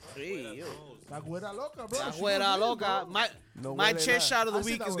ring. Bro. Hey, yo. La güera loca, bro. La She güera goes in, loca. bro. No My way chair not. shot of the I said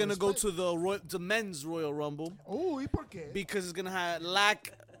week that is with gonna go respect. to the men's Royal Rumble Oh, ¿y por qué? because it's gonna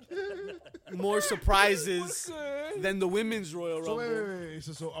lack more surprises than the women's Royal So Rumble. wait.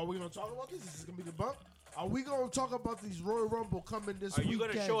 So are we gonna talk about this? Is this gonna be the bump? Are we gonna talk about these Royal Rumble coming this Are you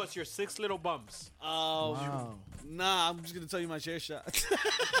weekend? gonna show us your 6 little bumps? Wow. Nah, I'm just gonna tell you my chair shot.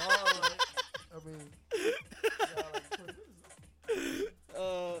 All right. I mean, yeah, like 20 minutes.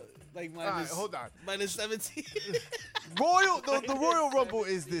 Like All right, minus, hold on. minus 17. The Royal Rumble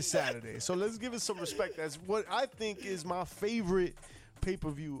is this Saturday, so let's give it some respect. That's what I think is my favorite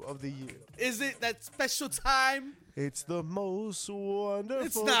pay-per-view of the year. Is it that special time? It's the most wonderful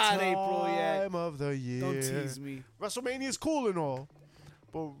It's not time April yet. of the year. Don't tease me. WrestleMania is cool and all,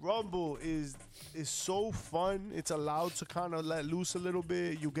 but Rumble is so fun. It's allowed to kind of let loose a little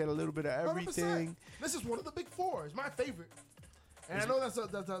bit. You get a little bit of 100%. everything. This is one of the big four. It's my favorite. And I know that's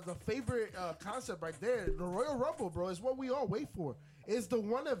the favorite concept right there. The Royal Rumble, bro, is what we all wait for. It's the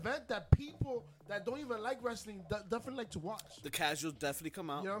one event that people that don't even like wrestling definitely like to watch. The casuals definitely come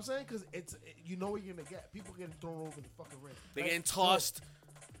out. You know what I'm saying? Because you know what you're gonna get. People getting thrown over the fucking ring. They're Right? getting tossed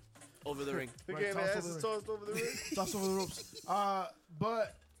over the ring. They're Right, getting tossed their over asses the tossed over the ring. Tossed over the ropes.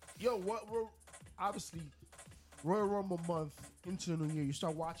 But yo, what we're obviously Royal Rumble month into the new year. You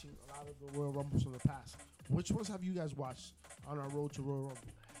start watching a lot of the Royal Rumbles from the past. Which ones have you guys watched on our road to Royal Rumble?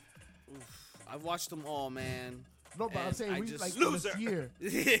 I've watched them all, man. No, but I'm And saying I we just- like Loser. this year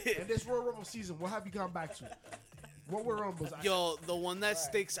and this Royal Rumble season. What have you gone back to? What were Rumbles? Yo, the one that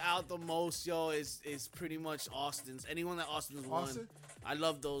sticks out the most, yo, is pretty much Austin's. Anyone that Austin's Austin? won. I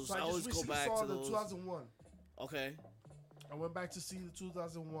love those. So I I always just go recently back saw to the those. 2001. Okay. I went back to see the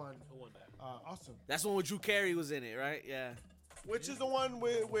 2001 Who won that? Austin. That's the one with Drew Carey was in it, right? Yeah. Which is the one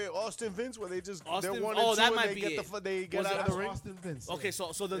where Austin Vince, where they just Austin- they're one oh, and two that and might they be get it. they get Was out it of That's the ring. Austin Vince. Okay,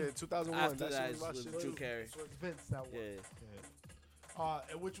 so the Yeah, 2001. after That that shit is was my with shit, Drew too. Carey. So it's Vince that one.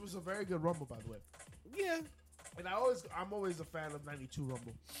 Yeah. Which was a very good Rumble, by the way. Yeah. And I'm always a fan of 92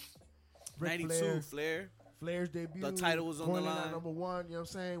 Rumble. Ric 92 Flair. Flair's debut. The title was on going the in at line. number one, you know what I'm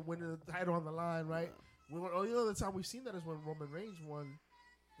saying? Winning the title on the line, right? Only other time we've seen that is when Roman Reigns won,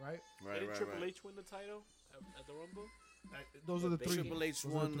 right? Right, Didn't right, Triple right. H win the title at the Rumble? Those are the three. Triple H Those are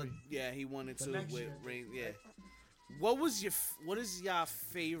the won. three. Yeah, he won it The too next with year. Reigns. Yeah. What is your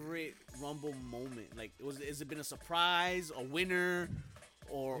favorite Rumble moment? Like, has it been a surprise, a winner,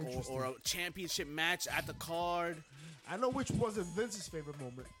 or a championship match at the card? I know which wasn't Vince's favorite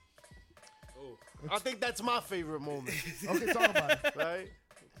moment. Oh. I think that's my favorite moment, Okay, talk about it. right?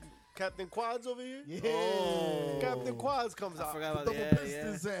 Captain Quads over here. Yeah. Oh. Captain Quads comes I out. forgot about Double that. Yeah,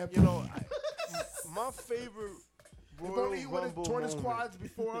 Pistons, yeah. you know, My favorite if Royal only he would have Rumble torn his moment. quads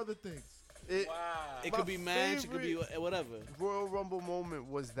before other things. It- It My could be match. It could be favorite- whatever. Royal Rumble moment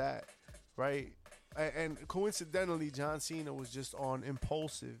was that, right? and coincidentally, John Cena was just on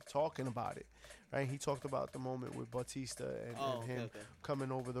Impulsive talking about it. Right, he talked about the moment with Batista and him coming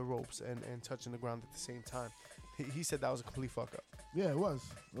over the ropes and touching the ground at the same time. He said that was a complete fuck up. Yeah, it was.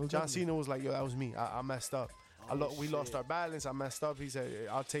 John Cena was like, "Yo, that was me. I messed up. We lost our balance. I messed up." He said,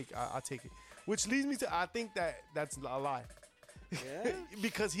 "I'll take it," which leads me to I think that's a lie. Yeah.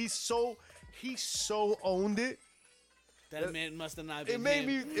 Because he so owned it. That man must have not been. It made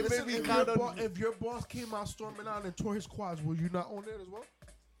him. me. It made me kind of. If your boss came out storming out and tore his quads, will you not own it as well?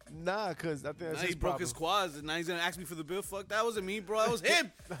 Nah, because I think that's Now he his broke problem. his quads, and now he's gonna ask me for the bill. Fuck, that wasn't me, bro. That was him.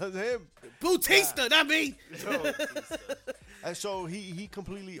 That was him. Batista, not me. And so he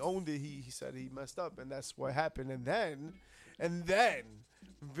completely owned it. He said he messed up, and that's what happened. And then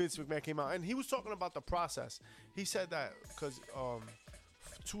Vince McMahon came out, and he was talking about the process. He said that because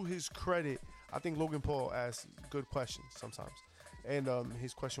to his credit, I think Logan Paul asked good questions sometimes, and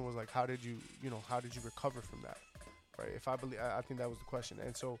his question was like, how did you recover from that? Right? I think that was the question.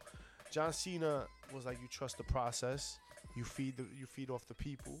 And so John Cena was like, you trust the process, you feed off the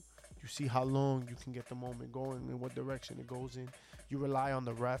people, you see how long you can get the moment going, in what direction it goes in. You rely on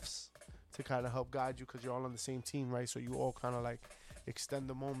the refs to kind of help guide you because you're all on the same team, right? So you all kind of like extend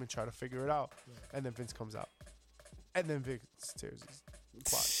the moment, try to figure it out. And then Vince comes out, and then Vince tears his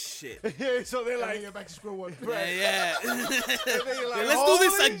quad. Shit. So they're like, You're back to square one. Yeah. and then you're like, Let's do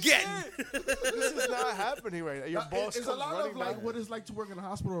this "Holy again." shit. This is not happening right now. Your boss It's comes a lot running of like back. what it's like to work in a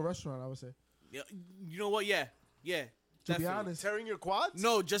hospital or restaurant. I would say. Yeah, you know what? Yeah. To Definitely. be honest, Tearing your quads?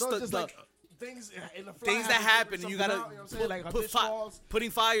 No, just no, the, just the like things in the fly things that happen, and something you gotta out, you know what I'm saying? Like a put fish falls, putting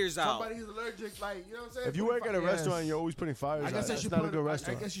fires out. somebody's allergic, like you know what I'm saying. If you Putting work at a fi- restaurant, yes. you're always putting fires I out. guess I That's should not put a good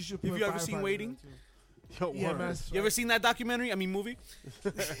restaurant. I guess you should. Put Have you ever seen firefighter Waiting? Yo, Yeah, word. man. You ever seen that documentary? I mean, movie?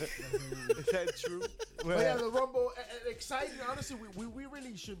 Is that true? But yeah, the Rumble, exciting. Honestly, we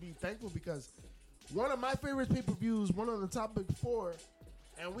really should be thankful because one of my favorite pay-per-views, one of the top big four,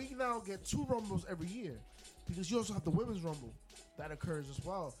 and we now get 2 Rumbles every year because you also have the Women's Rumble that occurs as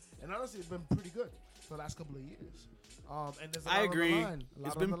well. And honestly, it's been pretty good for the last couple of years. And there's a lot I on the agree. line, a lot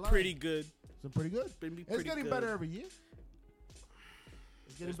It's on been the line. pretty good. It's been pretty good. Been It's getting better every year.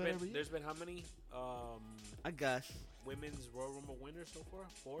 It's getting better every year. There's been how many I gosh. women's Royal Rumble winners so far?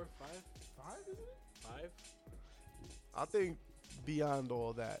 4, 5, 5, isn't it? 5? I think beyond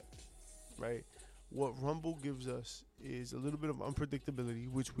all that, right, what Rumble gives us is a little bit of unpredictability,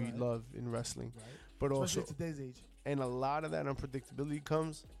 which we Right. love in wrestling. Right. But Especially also, at today's age. and a lot of that unpredictability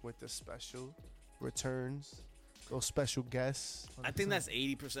comes with the special returns, those special guests, I think that's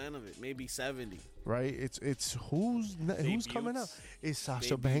 80% of it, maybe 70. right? It's who's coming out? Debuts. Is Sasha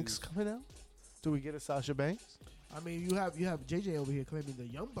Debuts. Banks coming out? Do we get a Sasha Banks? I mean, you have JJ over here claiming the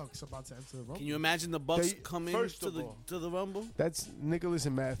Young Bucks about to enter the Rumble. Can you imagine the Bucks They- coming first to of the all- to the Rumble? That's Nicholas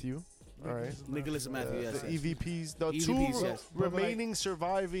and Matthew. All right. Nicholas and Matthew, yes. The EVPs, the EVPs, two yes. remaining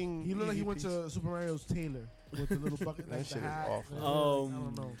surviving. He looked like he went EVPs. to Super Mario's Taylor with the little bucket. That like shit the is hat. awful. I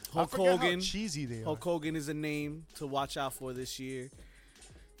don't know. I Hulk forget Hogan. how cheesy they are. Hulk Hogan is a name to watch out for this year.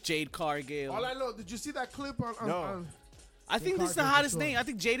 Jade Cargill. All I know, did you see that clip on? No. on I think this is the Cargill, hottest for sure. name. I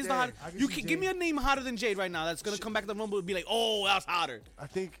think Jade is the Yeah, hottest. I can You see can Jade. give me a name hotter than Jade right now. That's gonna come back to the Rumble and be like, oh, that's hotter. I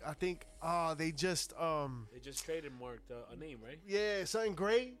think they just They just trademarked a name, right? yeah, something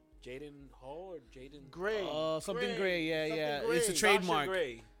gray. Jaden Hall or Jaden Gray. Something gray. Yeah, Something yeah. gray. It's a Sasha trademark.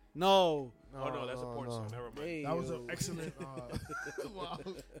 Gray. No. Oh no, that's a porn no. star. Never mind. Hey, that was yo. an excellent, wow,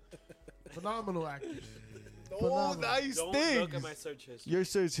 phenomenal actress. Oh, Phenomenal. nice Don't thing. look at my search history. Your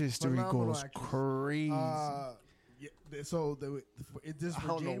search history Phenomenal goes actress. crazy. Yeah, so this I for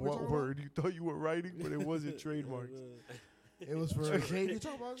don't know Jade we're what talking word you thought you were writing, but it wasn't trademarked. about? It was for Jade. You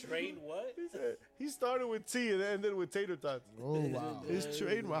talking about? Train what? He started with T and ended with tater tots. Oh wow. His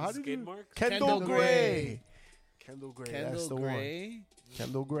trademark. How did Skid you? mark? Kendall Kendall Gray. Gray. Kendall Gray. That's Kendall the one. Gray.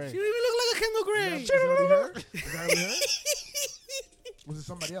 Kendall She Gray. don't even look like a Kendall Gray. Is that really her? Is that really her? Was it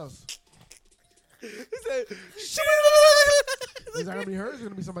somebody else? He said, Is that gonna be her? Or is it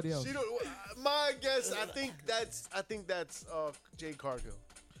gonna be somebody else? She don't. My guess. I think that's Jade Cargill.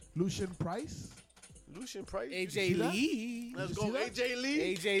 Lucian Price. Lucian Price. AJ see that? Lee. Let's Did go, you see that? AJ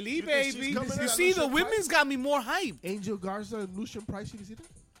Lee. AJ Lee, You think she's baby. coming You out? see, the Lucian women's Price? got me more hype. Angel Garza and Lucian Price. Did you see that?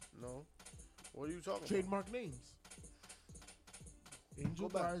 No. What are you talking Trademark names. Angel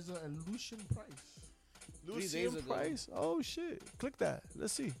Go back. Garza and Lucian Price. about? 3 days Lucian ago. Price. Oh shit! Click that.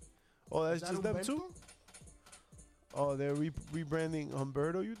 Let's see. Oh, that's Is just that them too. Humberto? Oh, they're rebranding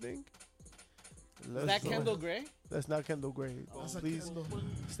Humberto. You think? Is that Kendall Gray? That's not Kendall Gray. That's a Please Kendall.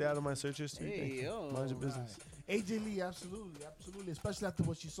 stay out of my search history. Hey, Thank you. yo. Mind your business. AJ Lee, absolutely, especially after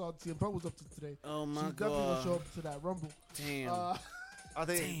what she saw CM Punk was up to today. Oh She my definitely gonna show god. up to that Rumble. Damn. I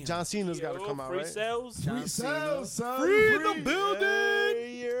think Damn. John Cena's got to Yo, come out, free right? sales. Free sales, son. Free the building.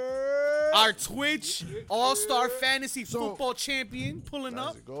 Hey, yeah. Our Twitch All-Star Fantasy So- Football Champion pulling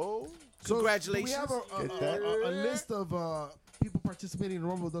Let's up. go. So, Congratulations. Do we have Get that. a list of people participating in the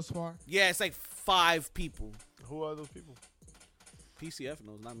Rumble thus far? Yeah, it's like 5 people. Who are those people? PCF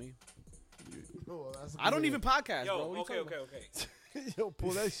knows, not me. Oh, that's a I don't good even podcast, bro. Yo, What are you okay, talking okay, about? okay. Yo,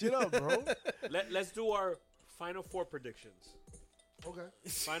 pull that shit up, bro. Let's do our Final Four predictions. Okay,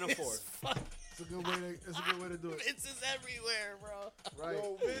 Final Four. it's a good way to do it. Vince is everywhere, bro. Right.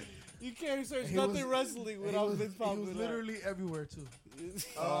 Yo, Vince. You can't search He nothing was- wrestling He without was, Vince he popping was up. literally everywhere too.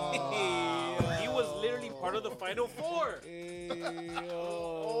 He was literally part of the Final Four.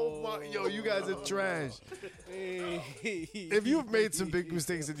 Oh my, yo, you guys are trash. If you've made some big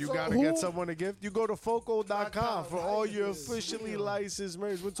mistakes and you So gotta who- get someone a gift, you go to Foco.com for all your officially licensed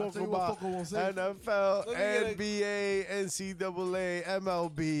merch. We're tell talking you what about Foco won't say. NFL, Let me get a- NBA, NCAA,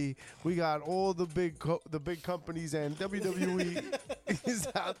 MLB. We got all the big companies, and WWE is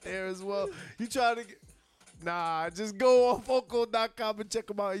out there as well. You try to get. Nah, just go on Foco.com and check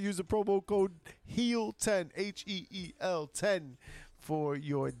them out and use the promo code HEEL10, HEEL 10 for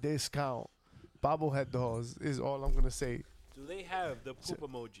your discount. Bobblehead dolls is all I'm going to say. Do they have the poop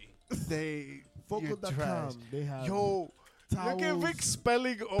emoji? You're Foco.com. trash. They have Yo, look at towels, Vic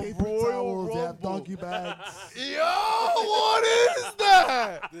spelling of paper Royal towels. They have Rumble. donkey bags. Yo, what is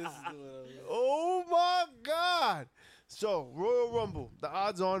that? This is the Oh my God. So, Royal Rumble, the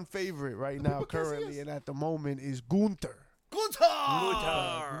odds-on favorite right now currently and at the moment is Gunther.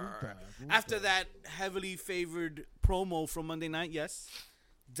 Gunther. After that heavily favored promo from Monday night, yes.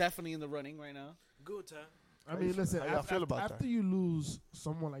 Definitely in the running right now. Good time. I mean, listen. How y'all feel about after that? you lose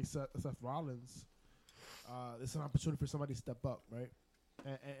someone like Seth Rollins, it's an opportunity for somebody to step up, right?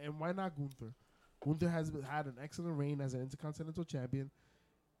 And why not Gunther? Gunther has had an excellent reign as an Intercontinental Champion.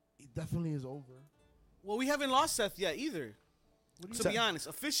 It definitely is over. Well, we haven't lost Seth yet either. To Seth- be honest,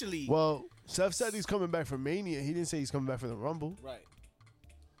 officially. Well, Seth said he's coming back for Mania. He didn't say he's coming back for the Rumble. Right.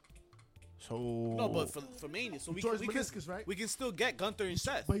 So No, but for Mania, so He tore his meniscus, right? we can still get Gunther and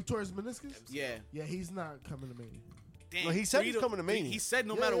Seth. But he tore his meniscus. Yeah. Yeah, he's not coming to Mania. Damn, No, he said he's Freedom- coming to Mania. He said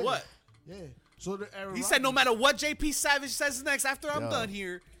no Yeah, matter yeah. what. Yeah. So the Aaron He said no Rodgers- matter what JP Savage says next after I'm Yeah. done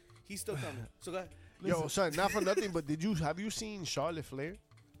here, he's still coming. So go ahead. Yo, son, not for nothing, but have you seen Charlotte Flair?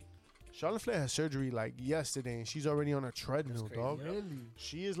 Charlotte Flair had surgery like yesterday, and she's already on a treadmill, crazy. dog. Really?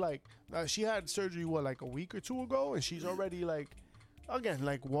 She is like, she had surgery like a week or two ago, and she's already like, again,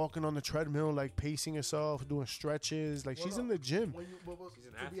 like walking on the treadmill, like pacing herself, doing stretches, like she's in the gym. When you, but, She's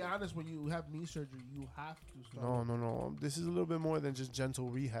an to be athlete. honest, when you have knee surgery, you have to start. No. This is a little bit more than just gentle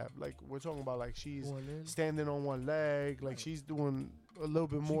rehab. Like we're talking about, like she's Going in. standing on one leg, like she's doing a little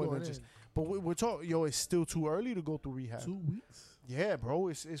bit She more going than just. in. But we're talking, yo, it's still too early to go through rehab. 2 weeks. Yeah, bro,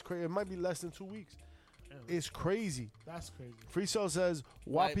 it's crazy. It might be less than 2 weeks. It's crazy. That's crazy. Free Cell says,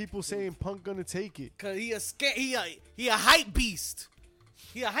 why Right. people saying Punk gonna take it? Cause he a hype beast.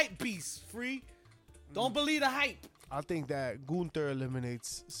 He a hype beast. Free. Don't believe the hype. I think that Gunther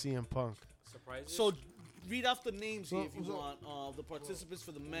eliminates CM Punk. Surprises? So read off the names here if you So- want of the participants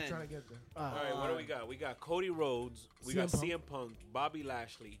for the I'm men. trying to get there. All right, what do we got? We got Cody Rhodes. We CM got Punk. CM Punk, Bobby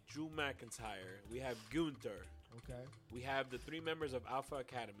Lashley, Drew McIntyre. We have Gunther. Okay. We have the 3 members of Alpha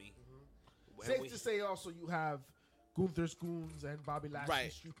Academy. And Safe we- to say also you have Gunther's Goons and Bobby Lashley,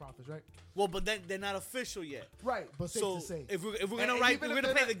 Right. Street Profits, right? Well, but then they're not official yet. Right, but safe So to say. if we're And- gonna and write, even we're if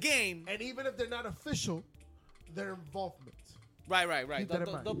gonna they're play the not- game. And even if they're not official, their involvement. Right. Keep that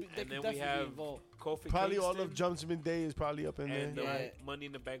in mind. They and could then we definitely be have involved. Kofi Probably all Kingston of Judgment Day is probably up in and there. the Yeah. Money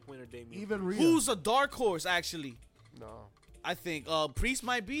in the Bank winner Damian. Even Rhea. Who's a dark horse actually? No. I think Priest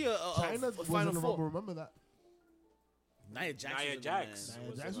might be a China a was Final in the Rumble, Four. remember that? Nia Jax. Nia was in Jax. the Nia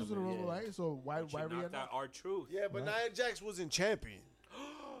was Jax in was the in the Rumble, Rumble, right? So why She Rhea knocked not? out R-Truth. Yeah, but Nia Jax wasn't champion.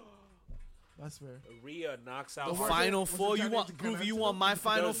 That's fair. Rhea knocks The out What's R-Truth. Final what's Four. the You Johnny want Entertainer? Groovy? You want my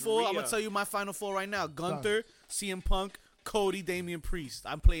Final Does Four? I'm Rhea- gonna tell you my Final Four right now. Gunther, CM Punk, Cody, Damian Priest.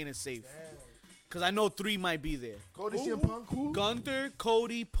 I'm playing it safe because I know 3 might be there. Cody CM Punk, who? Gunther,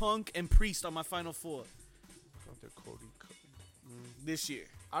 Cody, Punk, and Priest are my Final Four this year.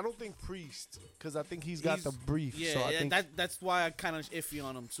 I don't think Priest, because I think he's got He's- the brief. Yeah, so I think that's why I kind of iffy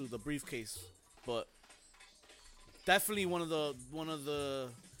on him too, the briefcase. But definitely one of the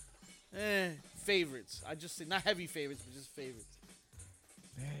favorites. I just say not heavy favorites, but just favorites.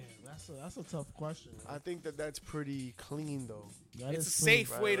 Damn, that's a tough question. I think that's pretty clean though. That It's a is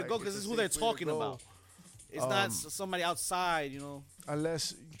safe Right, way to like, go it's because a this is who they're safe way to talking go. about. It's not somebody outside, you know.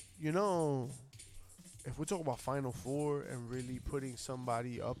 Unless, if we're talking about Final Four and really putting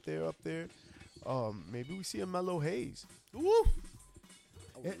somebody up there, maybe we see a Mellow Hayes. Woo!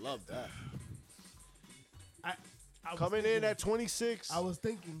 would love that. I was Coming in thinking- at 26, I was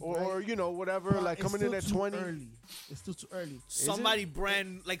thinking, or right? you know whatever, But like it's coming in still at too 20. Early. It's still too early. Somebody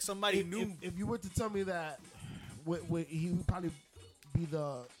brand like somebody If, new. if you were to tell me that, he would probably be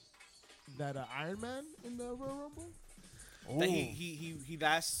that Iron Man in the Royal Rumble. That he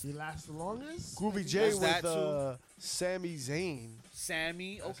lasts. He lasts the longest. Groovy J That's with that too. Sami Zayn.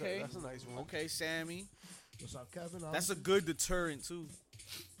 Sammy, okay, That's a nice one. okay, Sammy. What's up, Kevin? That's a good deterrent too.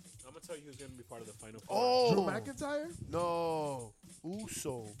 I'm gonna tell you who's gonna be part of the final four. Oh Drew McIntyre. no,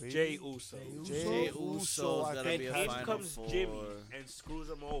 Uso, baby. Jay Uso. Jey Uso, Uso's I gonna And be a in final comes four. Jimmy and screws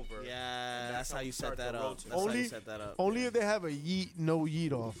him over. Yeah, And that's how we you set start that the road up. to That's how Only- you set that up. Only if they have a yeet, no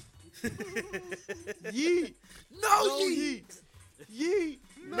yeet off. Yeet, No yeet, yeet,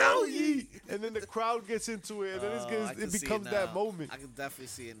 no yeet, and then the crowd gets into it, and then Oh, I can it see becomes now. that moment. I can definitely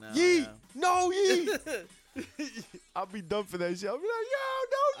see it now. Yeet, yeah. no yeet. I'll be done for that shit. I'll be like, yo,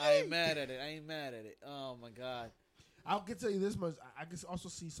 no I yeet. ain't mad at it. I ain't mad at it. Oh my god. I can tell you this much. I can also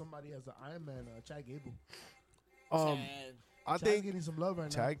see somebody as the Iron Man, Chad Gable. Um, Man, I Chad think getting some love right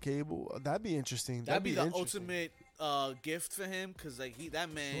now. Chad Cable. That'd be interesting. that'd be the interesting. ultimate gift for him because like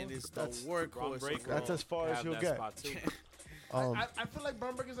that man Sure. is the That's workhorse. of groundbreaker. That's Raw. as far as Have he'll that get. spot too. I feel like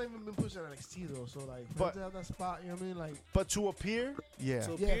Braun Breaker's not even been pushed at NXT though, so like for But- him to have that spot, you know what I mean? Like, But to appear, yeah.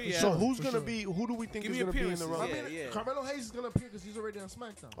 So, Yeah, appear, for yeah. So sure. who's for gonna sure. be? Who do we think Give is me gonna be in the appearances, run? I yeah. mean, Carmelo Hayes is gonna appear because he's already on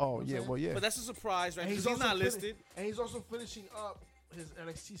SmackDown. Oh You know what yeah, I'm well saying? yeah. But that's a surprise, right? And Because he's also not listed. And he's also finishing up his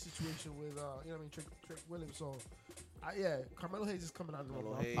NXT situation with, you know what I mean, Trick Williams. So, yeah, Carmelo Hayes is coming out of the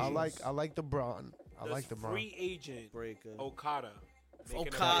Carmelo Rumble. Hayes. I like the Braun. I like the Braun. Free agent Breaker. Okada. making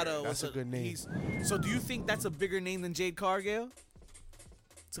an Okada appearance. was That's a good name. he's- So do you think that's a bigger name than Jade Cargill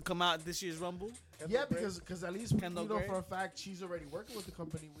to come out this year's Rumble? Yeah, because at least we Kendall know Gray? for a fact she's already working with the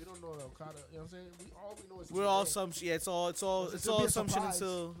company. We don't know that Okada. You know what I'm saying? We know it's We're TJ. all assumption. Yeah, it's all It'd all be a assumption surprise.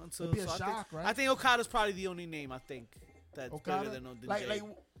 until It'd be a so shock, right? I think Okada's probably the only name I think that's Okada. better than Like, Jade. like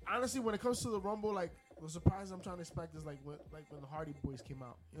honestly, when it comes to the Rumble, like the surprise I'm trying to expect is like when the Hardy Boys came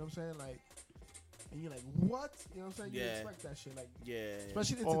out. You know what I'm saying? Like, and you're like, what? You know what I'm saying? You Yeah. didn't expect that shit. Like, yeah,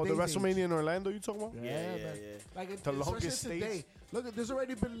 especially in Oh, the today's WrestleMania age. in Orlando you talking about? yeah, man. yeah. Like it, The especially longest today. stays. Look, there's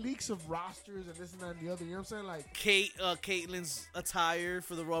already been leaks of rosters and this and that and the other. You know what I'm saying? Like, Caitlyn's attire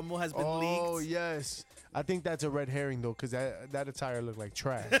for the Rumble has been Oh leaked. yes. I think that's a red herring though, because that attire looked like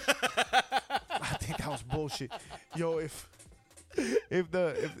trash. I think that was bullshit. Yo, if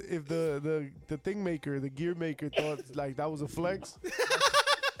the thing maker, the gear maker thought like that was a flex.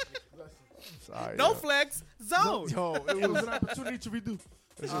 Sorry, No yo. flex zone. Yo, it was an opportunity to redo.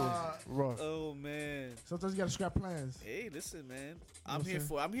 This shit was rough. Oh man. Sometimes you gotta scrap plans. Hey, listen, man. what I'm I'm here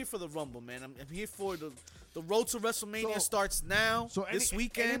saying? for the Rumble, man. I'm here for the road to WrestleMania So- starts now. So this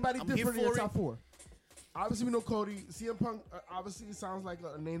weekend, anybody I'm here different in your for it. top four? Obviously, we know Cody. CM Punk. Obviously, it sounds like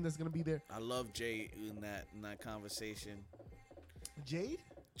a name that's gonna be there. I love Jay in that conversation. Jade.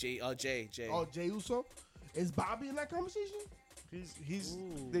 Jay. Oh, Jey Uso. Is Bobby in that conversation? He's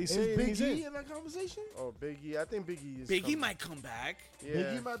Ooh. they Is say Big he's E in. in that conversation? Oh, Biggie. I think Biggie is. Biggie coming. might come back. Yeah.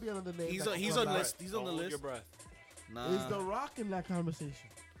 Big E might be another name. He's that on, could he's come on back. list. He's on the Hold list. your breath. Nah, Is The Rock in that conversation?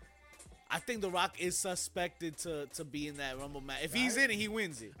 I think The Rock is suspected to be in that Rumble match. If he's Right. in it, he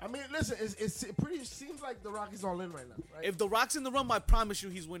wins it. I mean, listen, it pretty seems like The Rock is all in right now, right? If The Rock's in the Rumble, I promise you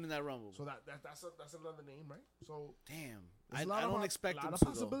he's winning that Rumble. so that's another name, right? So Damn. There's I a lot don't of expect lot him of to.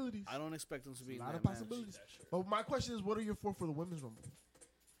 Though. possibilities. I don't expect him to be a in lot that of match. possibilities. But my question is, what are your four for the women's Rumble?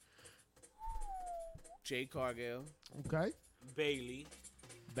 Jade Cargill, Okay, Bailey,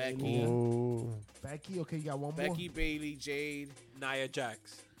 Becky, Oh. Becky. Okay, you got one Becky, Bailey, Jade. Nia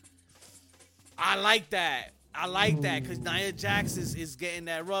Jax. I like that. I like that because Nia Jax is getting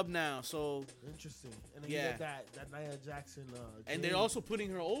that rub now. So more. Interesting. And then Yeah. you get that Nia Jackson. and Jade. they're also putting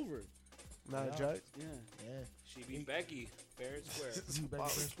her over. Nah, Yeah. Jack. Yeah. yeah. She beat Becky fair and square. You better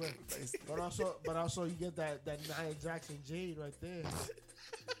square. But also you get that Nia Jackson Jade right there.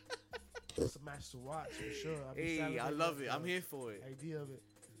 It's a match to watch for sure. I'll be Hey, I salivating love at it. the I'm here for it. Idea of it.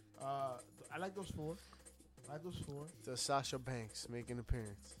 I like those four. The Sasha Banks make an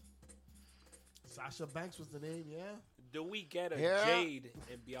appearance. Sasha Banks was the name, yeah. Do we get a Yeah. Jade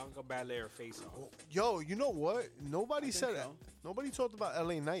and Bianca Belair face off? Yo, you know what? Nobody think said so. Nobody talked about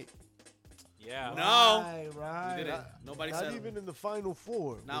LA Knight. Yeah. No. Right. We didn't. Nobody Not said even in the final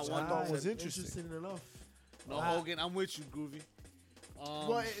four. Not which one I thought was said- interesting. enough. no Hogan. I'm with you, Groovy.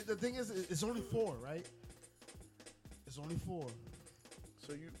 Well, the thing is, it's only four, right? It's only four.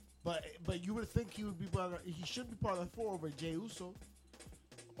 So you But you would think he would be he should be part of the four over Jey Uso,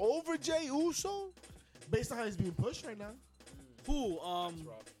 over Jey Uso? based on how he's being pushed right now. who? That's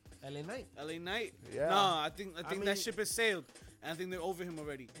rough. LA Knight. LA Knight. Yeah. No, I think I mean- that ship has sailed. and I think they're over him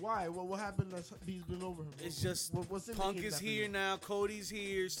already. Why? What happened that he's been over him? It's just What's Punk indicating is that for here you? now, Cody's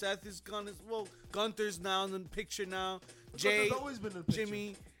here, Seth is gone. Well, Gunther's now in the picture now. Jay, Gunther's always been in the picture.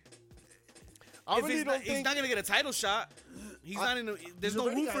 Jimmy. I If really he's, don't not, he's think. not gonna get a title shot. He's not in. There's He's no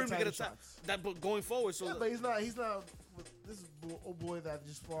already room for him to get a title title. shots. That but going forward. So Yeah, but he's not. This is old boy that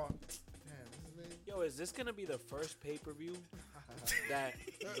just fought. Man, what's his name? Yo, is this gonna be the first pay-per-view that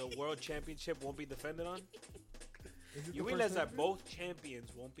the world championship won't be defended on? Is it You the realize first that pay-per-view? both champions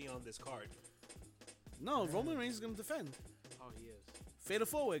won't be on this card. no, Roman Reigns is gonna defend. Oh, he is. Fatal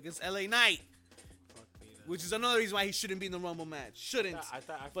 4-way against LA Knight, Fuck me. Then. which is another reason why he shouldn't be in the Rumble match. Shouldn't.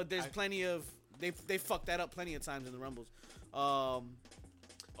 But there's I- plenty of they fucked that up plenty of times in the Rumbles. Oh,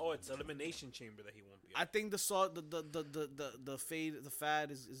 it's Elimination Chamber that he won't be on. I think the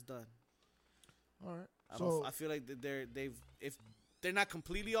fad is done. All right. I, So don't, I feel like that if they're not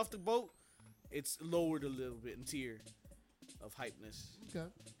completely off the boat, it's lowered a little bit in tier of hypeness. okay.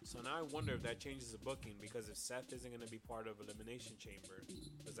 So now I wonder if that changes the booking, because if Seth isn't going to be part of Elimination Chamber,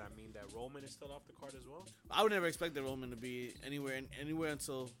 does that mean that Roman is still off the card as well? I would never expect the Roman to be anywhere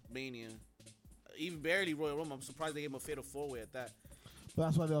until Mania. Even barely Royal Rumble. I'm surprised they gave him a fatal 4-way at that. But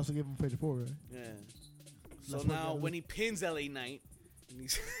that's why they also gave him Fatal 4, right? Yeah. So That's what now that when is. he pins LA Knight, and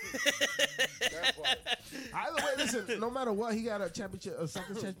he's Either way, listen. No matter what, he got a second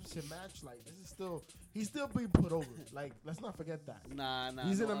championship match. Like this is still, he's still being put over. Like let's not forget that. nah.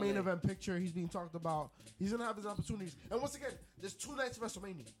 He's in no a main LA. event picture. He's being talked about. He's gonna have his opportunities. And once again, there's 2 nights of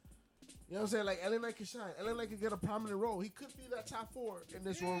WrestleMania. You know what I'm saying? Like LA Knight can shine. LA Knight can get a prominent role. He could be that top 4 in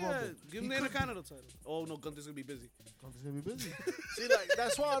this Royal Yeah, Rumble. give him the Intercontinental title. Oh no, Gunther's gonna be busy. He's gonna be busy. See, like,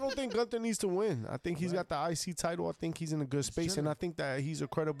 that's why I don't think Gunther needs to win. I think he's got the IC title. I think he's in a good space, and I think that he's a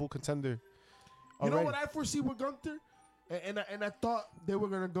credible contender. You know already. what I foresee with Gunther? And I thought they were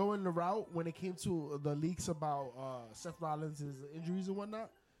going to go in the route when it came to the leaks about Seth Rollins' injuries and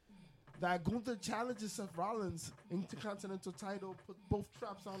whatnot. That Gunther challenges Seth Rollins Intercontinental title, put both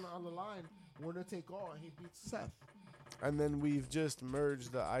traps on the line, winner take all, and he beats Seth. And then we've just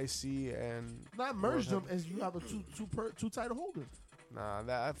merged the IC and Not merge them as you have a two title holder. nah.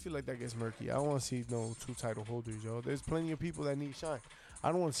 That I feel like that gets murky. I don't want to see no 2 title holders, yo. There's plenty of people that need shine.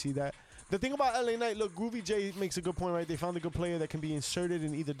 I don't want to see that. The thing about LA Knight, look, Groovy J makes a good point, right? They found a good player that can be inserted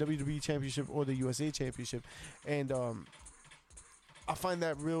in either WWE Championship or the USA Championship, and I find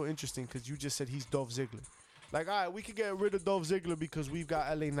that real interesting because you just said he's Dolph Ziggler. Like, all right, we could get rid of Dolph Ziggler because we've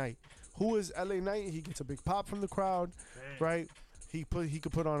got LA Knight. Who is LA Knight? He gets a big pop from the crowd, right? He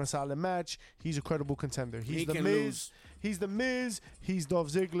could put on a solid match. He's a credible contender. He's He the can Miz. lose. He's the Miz. He's Dolph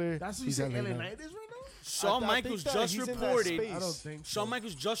Ziggler. That's what you he's say LA Knight is right now? Shawn I Michaels think that just he's in that reported. space. I don't think so. Shawn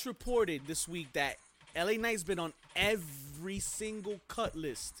Michaels just reported this week that LA Knight's been on every single cut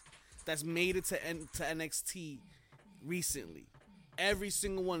list that's made it to NXT recently. Every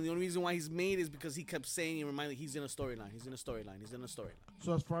single one. The only reason why he's made is because he kept saying and reminding he's in a storyline. He's in a storyline. He's in a storyline.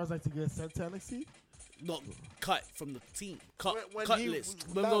 So as far as like to get sent to NXT? No, cut from the team. Cut, When cut he- list.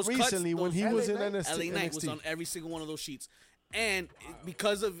 not recently, when he LA was in Knight- NXT, LA Knight was on every single one of those sheets. And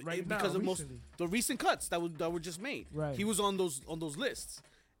because of Right because now, of most recently. the recent cuts that were just made, Right. he was on those lists,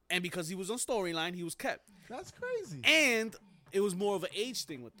 and because he was on storyline, he was kept. That's crazy. And it was more of an age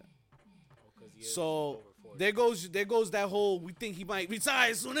thing with them. 'Cause he is So over 40. there goes that whole we think he might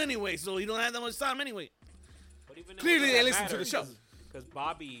retire soon anyway, so he don't have that much time anyway. But even Clearly it they doesn't listen to the show. Because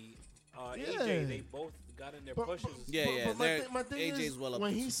Bobby, Yeah. AJ, they both got in their pushes. Yeah, my thing AJ's is, well up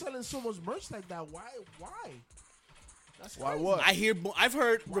when to- he's selling so much merch like that, why? That's Why crazy. what? I've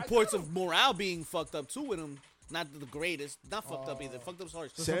heard Why reports go? of morale being fucked up too with him. Not the greatest, not fucked up either. Fucked up's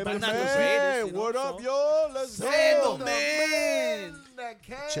harsh. Sam But the not the man, greatest, you know, what up, so- yo? Let's Sam go. the man. that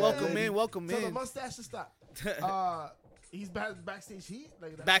can. Welcome in, welcome So the in. mustache to stop. He's backstage heat.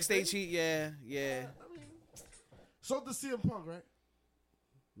 Like that's Backstage the thing? heat, yeah. I mean, so the CM Punk, right?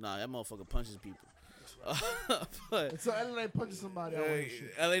 Nah, that motherfucker punches people. But So LA Knight punches somebody. I want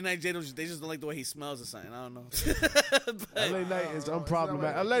shit. LA Knight J, they just don't like the way he smells or something. I don't know. But- LA Knight is is that unproblematic.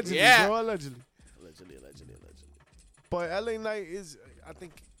 what- Allegedly, Yeah. bro, allegedly. allegedly. But LA Knight is, I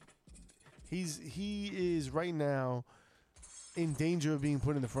think, he is right now in danger of being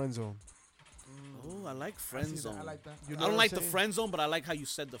put in the friend zone. Oh, I like I friend see that. zone. I like that. You I know don't what like I'm the saying? friend zone, but I like how you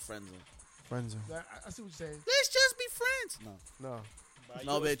said the friend zone. Friend zone. I see what you're saying. Let's just be friends. No. No.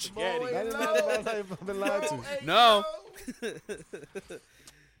 No, You a bitch. spaghetti. Boy, That is no. not about life I've been lied to. Hey, No. Yeah,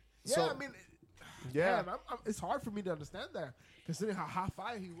 So- I mean, Yeah. man, it's hard for me to understand that, considering how hot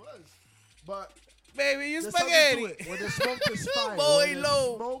fire he was. But Baby, you there's something to spaghetti. it. When there's smoke, there's fire. Boy, When there's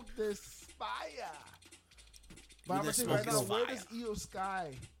low. smoke, there's fire. But I'm there's saying right smoke, now, there's where fire. does Io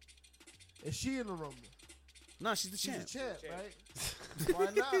Sky? Is she in the rumble? No, she's the She's champ. a champ, right? Why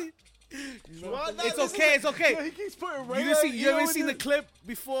not? Why not? It's okay. It's okay. Yo, he keeps putting You right didn't see? at- You ever know, seen the and clip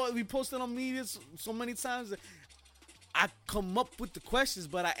before we posted on media so many times? That I come up with the questions,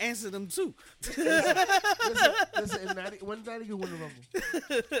 but I answer them too. Listen, when did Natty win the Rumble?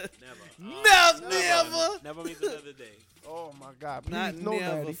 Never. Never means another day. Oh my God! Please, Not no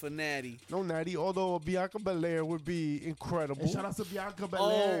never Natty. for Natty. No Natty. Although Bianca Belair would be incredible. And shout out to Bianca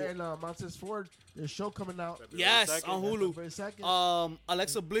Belair and Montez Ford. Their show coming out. Yes, 2nd. on Hulu. February 2nd.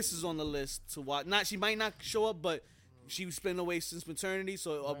 Alexa Bliss is on the list to watch. She might not show up, but she's been away since maternity,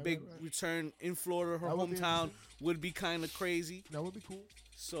 so a big return in Florida, her That would be hometown, interesting. would be kind of crazy. That would be cool.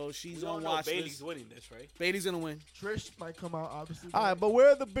 So she's We on all know watch Bailey's list. winning this, right? Bailey's gonna win. Trish might come out, obviously. All right, but where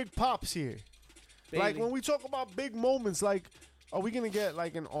are the big pops here? Like Bailey. when we talk about big moments, like are we gonna get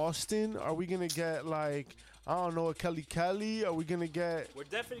like an Austin? Are we gonna get like I don't know a Kelly Kelly? Are we gonna get? We're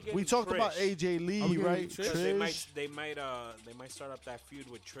definitely getting We talked Trish. about AJ Are we Lee, getting right? Trish? Because they might start up that feud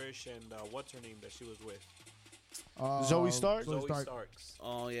with Trish and what's her name that she was with, Zoe Stark? Zoe Stark. Starks.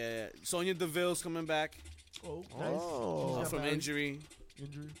 Oh yeah. Sonya Deville's coming back Oh, nice. Oh. She's from got married. injury.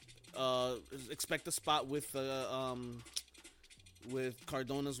 Injury. Expect a spot with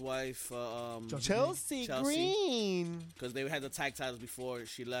Cardona's wife, Chelsea Chelsea. Green. because they had the tag titles before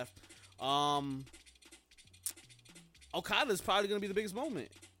she left. Okada's probably gonna be the biggest moment,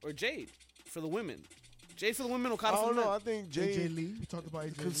 or Jade for the women. Jade for the women, I Okada for don't the know. men. I think AJ Jay. Lee. We talked about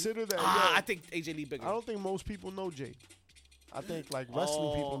AJ Lee. Consider that. I yeah, think AJ Lee bigger. I don't think most people know Jay. I think like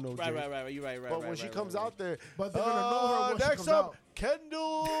wrestling people know right, Jay. right. You're right. But when she comes out there, But they're gonna know her when she next comes up, out.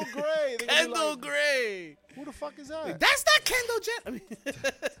 Kendall Gray. They're gonna be Kendall like, Gray. Who the fuck is that? That's not Kendall Jen. I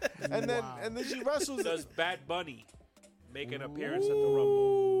mean, And then Wow. and then she wrestles. Does Bad Bunny make an appearance at the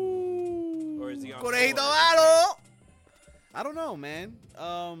Rumble, or is he on? Corejito tour? Aro. I don't know, man.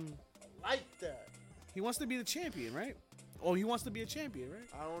 like that. He wants to be the champion, right? Oh, he wants to be a champion, right?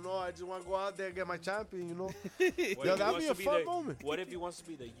 I don't know. I just want to go out there and get my champion. You know. What Yo, if he that'd wants be to a fun the- moment. What if he wants to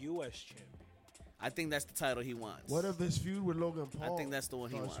be the U.S. champion? I think that's the title he wants. What if this feud with Logan Paul? I think that's the one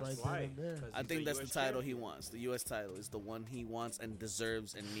he starts wants. Right Why? then and there. 'Cause I he's think the that's the US title he champion. wants. The U.S. title is the one he wants and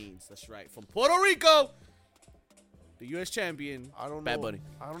deserves and needs. That's right. From Puerto Rico, the U.S. champion, I don't Bad know. Bunny.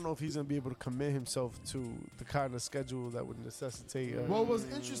 I don't know if he's gonna be able to commit himself to the kind of schedule that would necessitate What was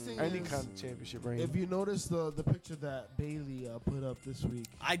interesting any is kind of championship reign. if you notice the picture that Bailey put up this week.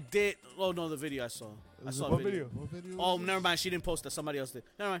 I did. Oh, no, the video I saw. I saw a What video. video? What video? Oh, was this? never mind. She didn't post that. Somebody else did.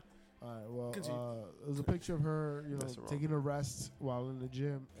 Never mind. All right. Well, Continue. there's a picture of her, That's wrong. taking a rest while in the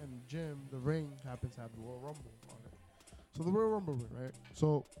gym, and the ring happens to have the Royal Rumble on it. So the Royal Rumble ring, right?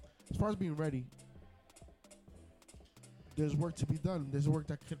 So as far as being ready, there's work to be done. There's work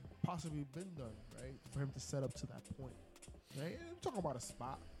that could possibly been done, right, for him to set up to that point, right? And I'm talking about a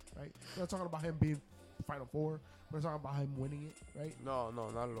spot, right? We're not talking about him being Final Four. We're talking about him winning it, right? No, not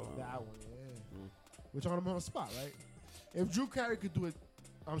at all. That one, yeah. We're talking about a spot, right? If Drew Carey could do it,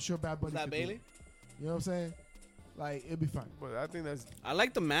 I'm sure Bad Bunny Is that could Bailey? do it. You know what I'm saying? Like, it'd be fine. But I think that's I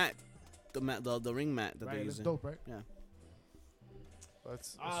like the mat. The ring mat that Right? they're It's using. dope, right?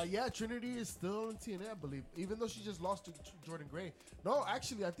 that's. Yeah, Trinity is still in TNA, I believe. Even though she just lost to Jordan Gray. No,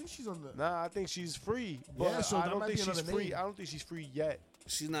 actually, I think she's on the... Nah, I think she's free. But Yeah, so I that don't might think be she's another free. name. I don't think she's free yet.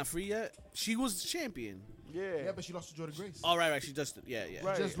 She's not free yet. She was the champion. Yeah. Yeah, but she lost to Jordan Grace. Oh, right. She just, yeah.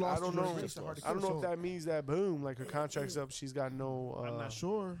 Right. Just lost I don't to Jordan know. Grace to Hardy I don't know Kill, if so- that means that boom, like her contract's up. She's got no. I'm not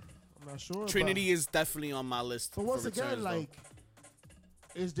sure. Trinity is definitely on my list. But once for again, returns, though. like,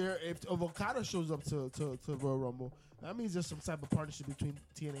 is there... If Okada shows up to Royal Rumble, that means there's some type of partnership between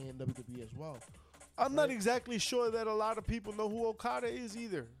TNA and WWE as well. I'm not exactly sure that a lot of people know who Okada is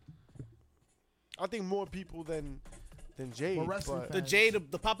either. I think more people than Jade. Well, wrestling but the Jade,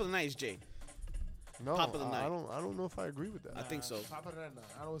 the pop of the night is Jade. no, Pop of the night. I don't know if I agree with that. I think so. Papa Rena,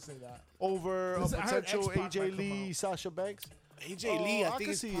 I don't say that. Over Listen, I a heard potential X-Pac might AJ come Lee, out. Sasha Banks. AJ Oh, Lee, I I think can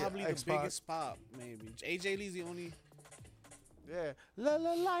is see probably the X-Pac. biggest pop. Maybe AJ Lee's the only. Yeah,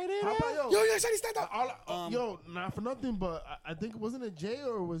 light it How up. about Yo, said he stand up. yo, not for nothing, but I think wasn't it Jay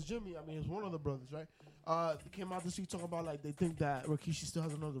or was Jimmy? I mean, it's one of the brothers, right? They came out this week talking about like they think that Rikishi still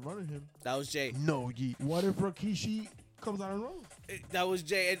has another run in him. That was Jay. No, Yeet. What if Rikishi comes out and runs? That was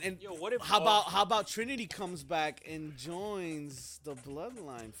Jay. And Yo, what if how about Trinity comes back and joins the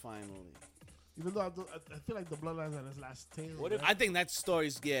Bloodline finally? Even though I feel like the Bloodline's on his last tail. What if- I think that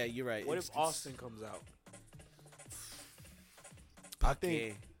story's you're right. What It's- if Austin comes out? I think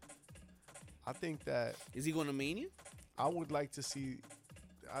yeah. I think that Is he going to Mania? I would like to see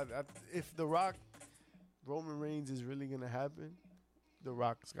if The Rock Roman Reigns is really gonna happen. The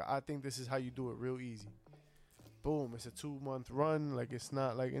Rock's I think this is how you do it real easy. Boom, it's a 2-month run. Like it's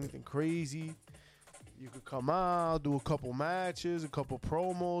not like anything crazy. You could come out, do a couple matches, a couple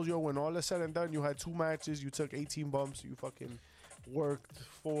promos, yo. When all is said and done, you had 2 matches, you took 18 bumps, you fucking worked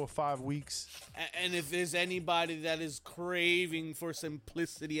 4 or 5 weeks. And if there's anybody that is craving for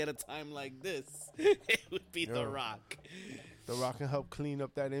simplicity at a time like this, it would be The Rock. The Rock can help clean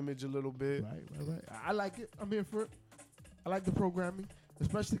up that image a little bit. Right. I like it. I'm here for it. I like the programming,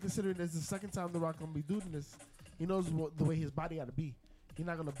 especially considering it's the second time The Rock gonna be doing this. He knows the way his body gotta be. He's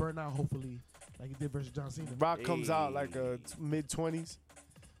not gonna burn out, hopefully, like he did versus John Cena. Rock comes out like a mid-20s.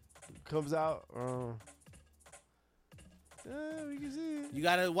 Comes out. Yeah, we can see it. You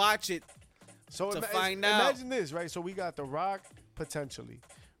gotta watch it to find out. Imagine this, right? So we got The Rock potentially,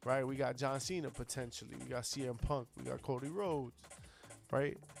 right? We got John Cena potentially. We got CM Punk. We got Cody Rhodes,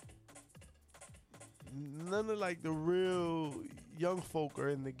 right? None of like the real young folk are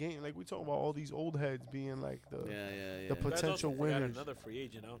in the game. Like we talking about all these old heads being like the Yeah. potential You guys also forgot winners. another free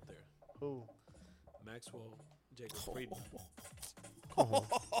agent out there. Who? Maxwell Jacob Friedman. Oh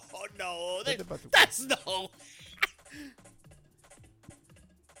no, That's about to- that's no.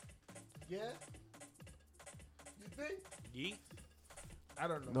 Yeah. You think? Yeet. I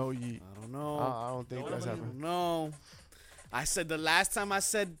don't know. No, Yeet. I don't know. I don't think No, that's I I happening. don't know. I said the last time I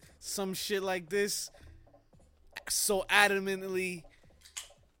said some shit like this, so adamantly,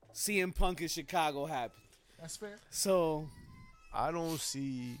 CM Punk in Chicago happened. That's fair. So I don't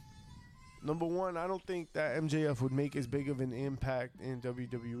see. Number one, I don't think that MJF would make as big of an impact in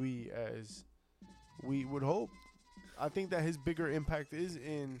WWE as we would hope. I think that his bigger impact is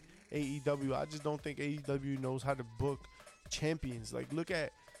in AEW. I just don't think AEW knows how to book champions. Like look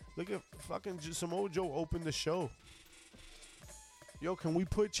at fucking Samoa Joe open the show. Yo, can we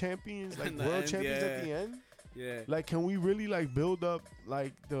put champions like In the world end, champions yeah. at the end? yeah, Like, can we really like build up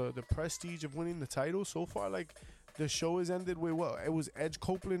like the prestige of winning the title? So far, like the show has ended with what? It was Edge,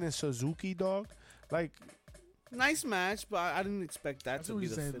 Copeland, and Suzuki, dog. Like, nice match, but I didn't expect that That's to what be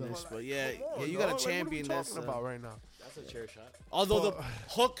you're the saying, though. finish. come But yeah, on, you got dog. a Like, champion what are we that's. talking about right now? That's a chair shot. Although the Well,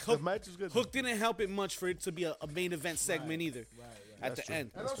 Hook The match was good. Hook didn't help it much for it to be a main event segment Right. either Right. at That's the true.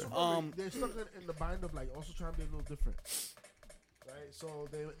 end. And That's also, fair. remember, they're stuck in the bind of like also trying to be a little different, right? So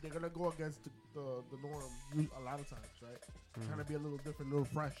they're gonna go against the norm a lot of times, right? Trying to be a little different, a little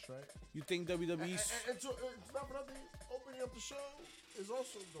fresh, right? You think And, WWE's? and so it's not for nothing. Opening up the show is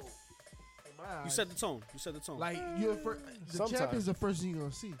also dope. In my eyes. You set the tone. You set the tone. like you're the Sometimes. champion's the first thing you're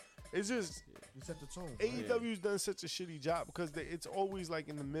gonna see. It's just You set the tone. AEW's done such a shitty job because it's always like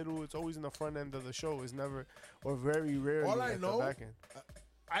in the middle. It's always in the front end of the show. It's never or very rarely All I at know- the back end.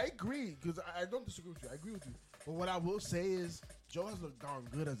 I agree because I don't disagree with you. I agree with you. But what I will say is Joe has looked darn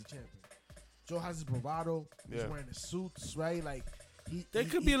good as a champion. Joe has his bravado. He's Yeah. wearing his suits, right? Like They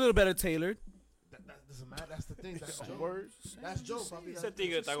could be a little better tailored. That doesn't matter. That's the thing. That's Joe. Word. That's Joe. Probably. Ese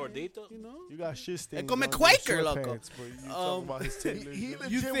tigre está gordito. You know. You got shit stains. come on a your Quaker, loco. sweatpants, but you talking about his tailors. He yeah.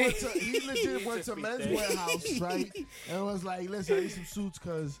 legit went to Men's Fifty. Warehouse, right? And was like, listen, I need some suits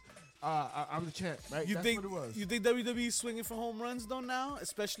because I'm the champ, right? You That's think what it was. you think WWE's swinging for home runs though now,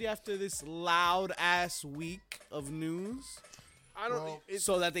 especially after this loud ass week of news, I don't. Well,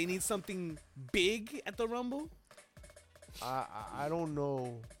 so that they need something big at the Rumble? I don't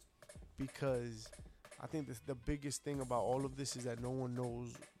know because I think the biggest thing about all of this is that no one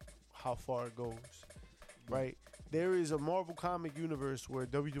knows how far it goes, right? There is a Marvel comic universe where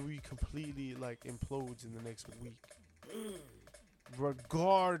WWE completely like implodes in the next week,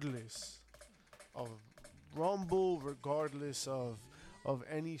 regardless of Rumble, regardless of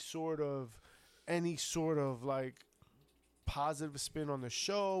any sort of like positive spin on the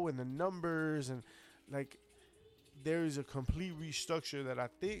show and the numbers and like there is a complete restructure that I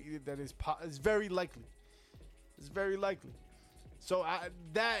think that is very likely. It's very likely. So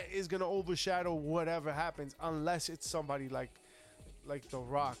that is gonna overshadow whatever happens unless it's somebody like The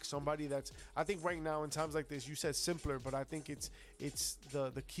Rock, somebody that's I think right now in times like this you said simpler, but I think it's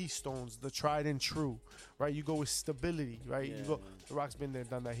the keystones, the tried and true, right? You go with stability, right? You go. The Rock's been there,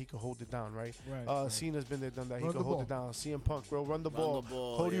 done that. He can hold it down, right? Right. Cena's been there, done that. He Run can the hold ball. it down. CM Punk, bro, run the ball.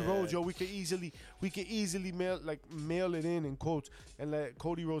 Cody yeah. Rhodes, yo, we could easily mail it in quotes and let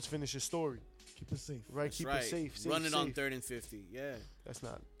Cody Rhodes finish his story, Keep it safe. right? That's Keep right. it safe. Run it on safe. 3rd and 50. Yeah, That's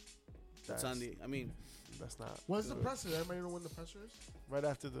not. that's on the. I mean, That's not. When's the good. presser? Everybody know when the presser is? Right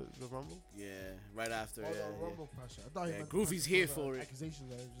after the Rumble. yeah, right after. Oh, Yeah, the Rumble presser. I thought he Yeah, meant Groovy's the here presser for it. Accusations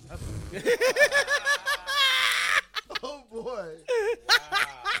that just happened. Oh boy.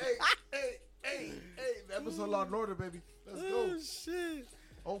 Hey, the episode Law and Order, baby. Let's go. Oh shit.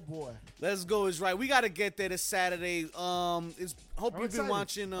 Oh boy. Let's go is right. We gotta get there this Saturday. Hope I'm you've been excited.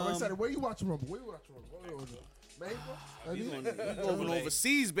 watching. I'm excited. Where you watching Rumble? Where you watching Rumble? Mexico. He's That's going it. Going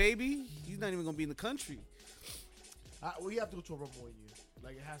overseas, baby. He's not even gonna be in the country. We have to go to a Rumble one year.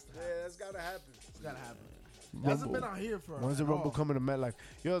 Like it has to happen. Yeah, that's gotta happen. It's gotta happen. It hasn't been out here for. When's the at Rumble all. coming to MetLife?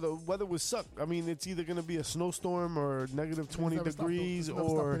 Yo, the weather would suck. I mean, it's either gonna be a snowstorm or negative 20 It's never stopped- degrees it's never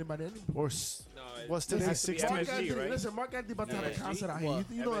stopped or anybody anyway. No, what's it today? has to be 16? Mark MSG, Anthony, right? listen, Mark Anthony about to have a MSG? concert out here.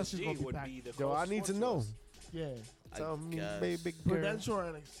 What? You know that shit's gonna MSG be would packed. be the Yo, I first need to sports know. source. Yeah. Tell me, guess. big girl. Prudential or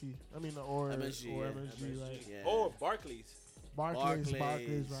NXT? I mean, or MSG, or yeah. MSG, right? Yeah. Or Barclays. Barclays,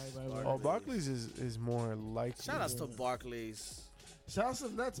 Barclays. right. Oh, Barclays is more likely. Shout outs to Barclays. Shout out to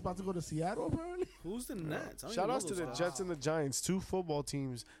the Nets about to go to Seattle apparently. Who's the Nets? I don't Shout even outs know to the those Jets and the Giants, two football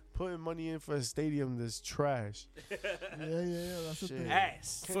teams putting money in for a stadium that's trash. Yeah, that's the Shit. thing.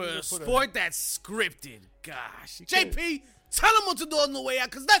 Ass. guys. For a Put a- sport that's scripted. Gosh. JP, tell him what to do on the way out,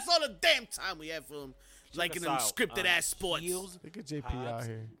 because that's all the damn time we have for him. Liking them scripted ass sports. Heels, Look at JP out pops,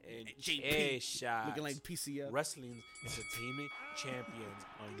 here. and JP, chair shots. looking like PCF. Wrestling Entertainment Champions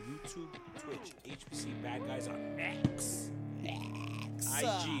on YouTube, Twitch, HBC Bad Guys on X,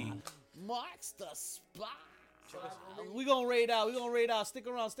 IG. Marks the spot. We gonna raid out. Stick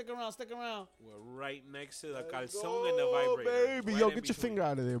around. We're right next to the calzone and the Oh, vibrator. baby. Right Yo, in get your between. finger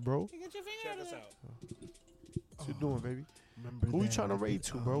out of there, bro. Get your finger Check out of us there. out. What you doing, baby? Remember Who you that. trying to raid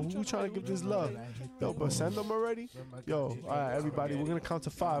to, bro? Who you trying to give this love? Yo, but send them already. Yo, all right, everybody, we're gonna count to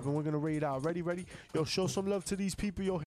 5 and we're gonna raid out. Ready? Yo, show some love to these people. Yo,